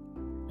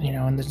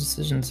and the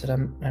decisions that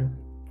I'm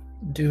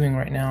doing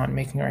right now and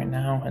making right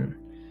now, and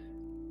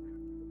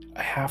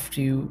I have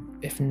to,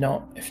 if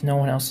no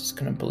one else is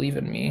going to believe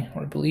in me,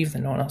 or believe that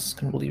no one else is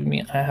going to believe in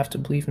me, I have to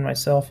believe in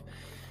myself.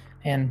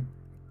 And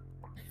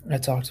I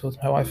talked with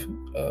my wife,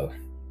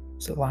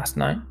 was it last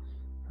night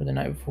or the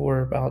night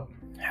before, about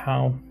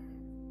how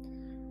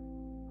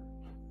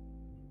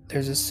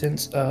there's a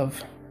sense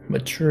of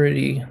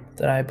maturity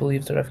that I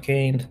believe that I've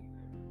gained,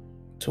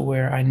 to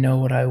where I know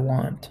what I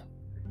want,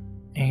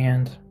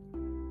 and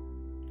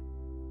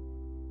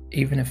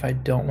even if I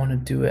don't want to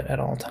do it at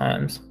all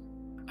times,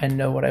 I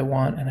know what I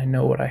want, and I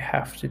know what I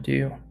have to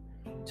do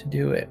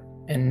it,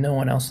 and no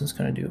one else is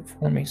going to do it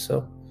for me,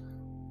 so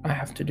I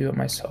have to do it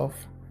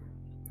myself.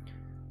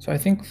 So I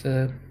think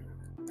I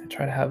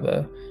try to have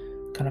a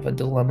kind of a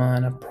dilemma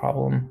and a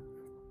problem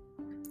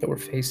that we're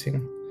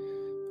facing.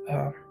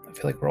 I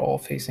feel like we're all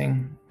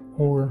facing,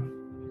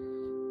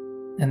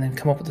 and then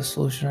come up with a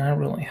solution. I don't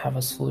really have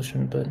a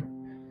solution, but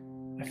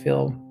I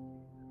feel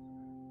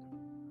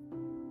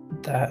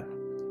a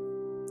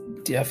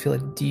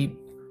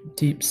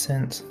deep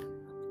sense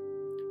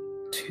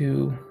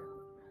to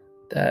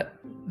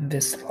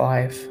this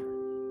life,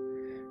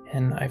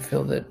 and I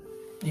feel that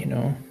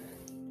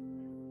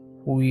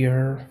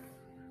we're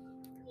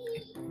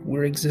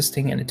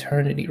existing in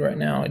eternity right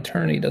now.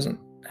 Eternity doesn't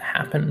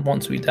happen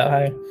once we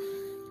die,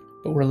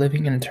 but we're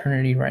living in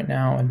eternity right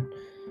now, and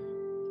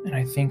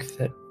I think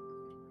that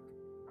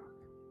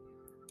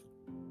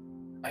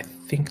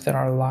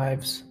our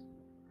lives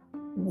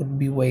would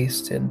be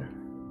wasted.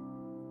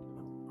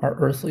 Our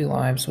earthly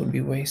lives would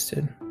be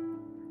wasted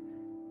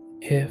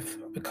if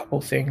a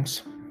couple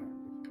things.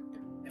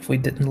 If we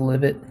didn't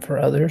live it for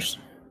others,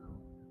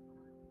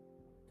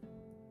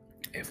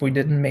 if we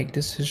didn't make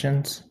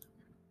decisions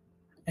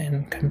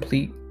and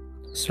complete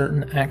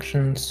certain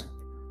actions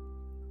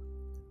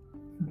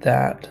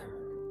that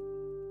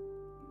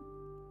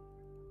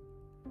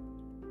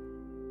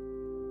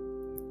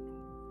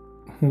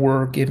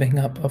were giving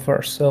up of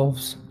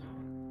ourselves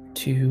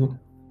to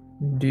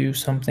do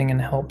something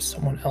and help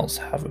someone else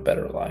have a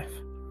better life.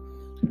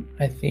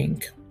 I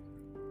think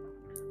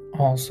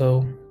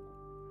also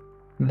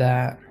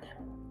that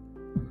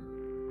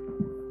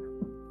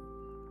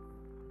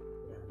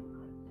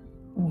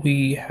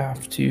we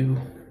have to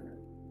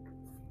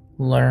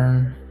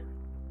learn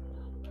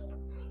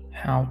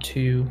how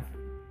to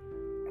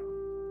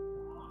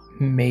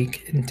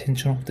make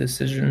intentional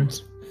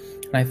decisions.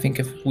 And I think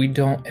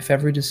if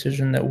every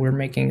decision that we're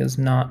making is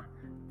not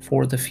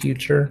for the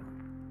future,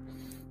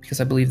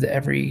 because I believe that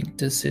every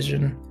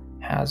decision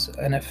has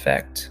an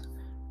effect,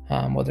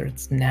 whether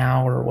it's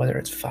now or whether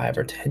it's 5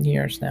 or 10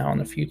 years now in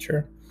the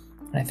future.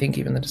 And I think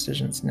even the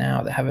decisions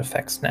now that have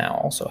effects now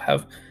also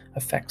have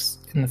effects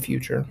in the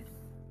future.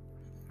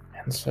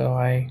 And so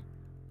I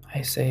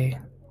say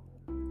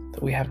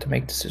that we have to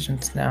make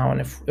decisions now,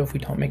 and if we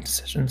don't make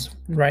decisions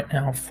right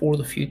now for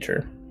the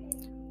future,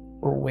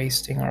 we're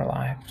wasting our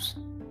lives.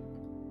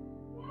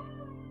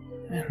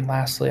 And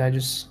lastly, I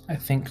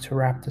think to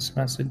wrap this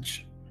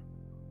message,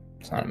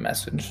 it's not a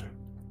message,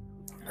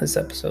 this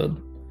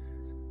episode,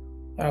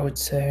 I would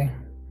say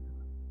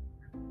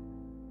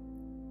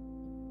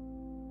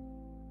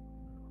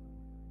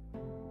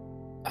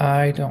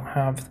I don't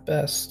have the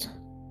best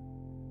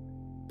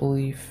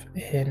belief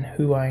in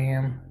who I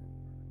am.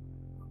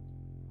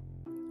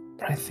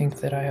 I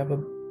think that I have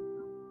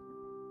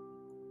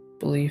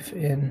belief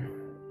in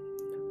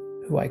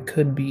who I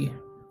could be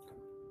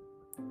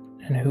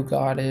and who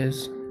God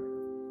is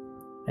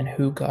and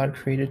who God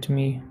created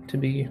me to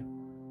be.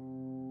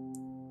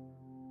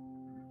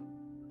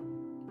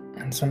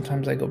 And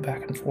sometimes I go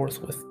back and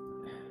forth with,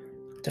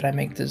 did I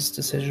make this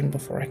decision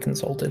before I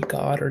consulted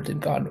God, or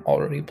did God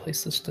already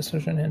place this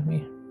decision in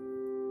me?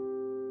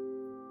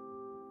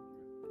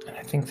 And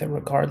I think that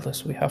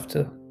regardless, we have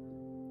to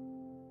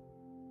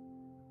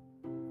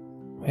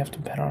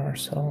bet on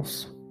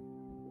ourselves.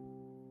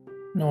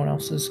 No one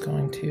else is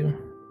going to.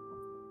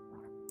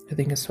 I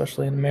think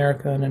especially in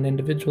America, in an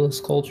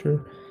individualist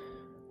culture,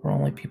 where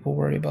only people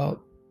worry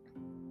about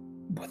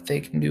what they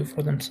can do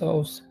for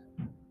themselves.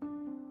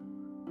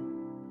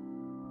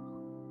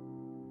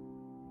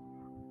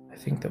 I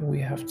think that we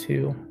have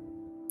to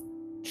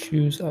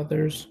choose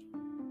others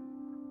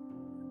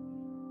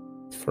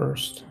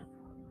first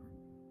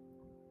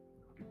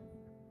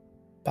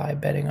by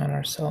betting on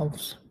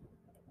ourselves.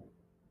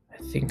 I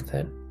think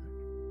that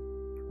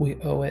we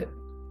owe it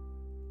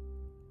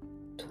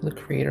to the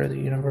creator of the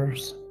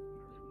universe,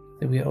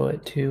 that we owe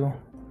it to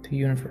the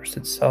universe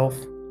itself.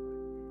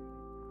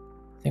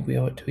 I think we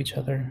owe it to each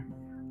other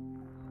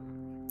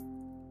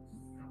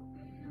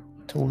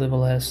to live a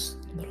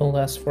little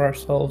less for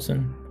ourselves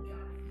and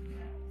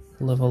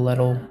live a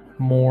little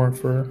more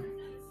for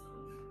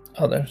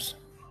others.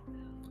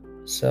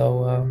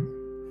 So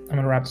I'm going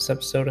to wrap this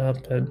episode up,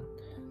 and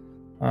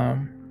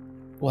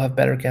we'll have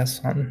better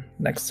guests on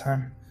next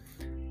time.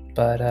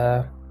 But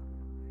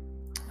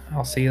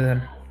I'll see you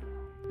then.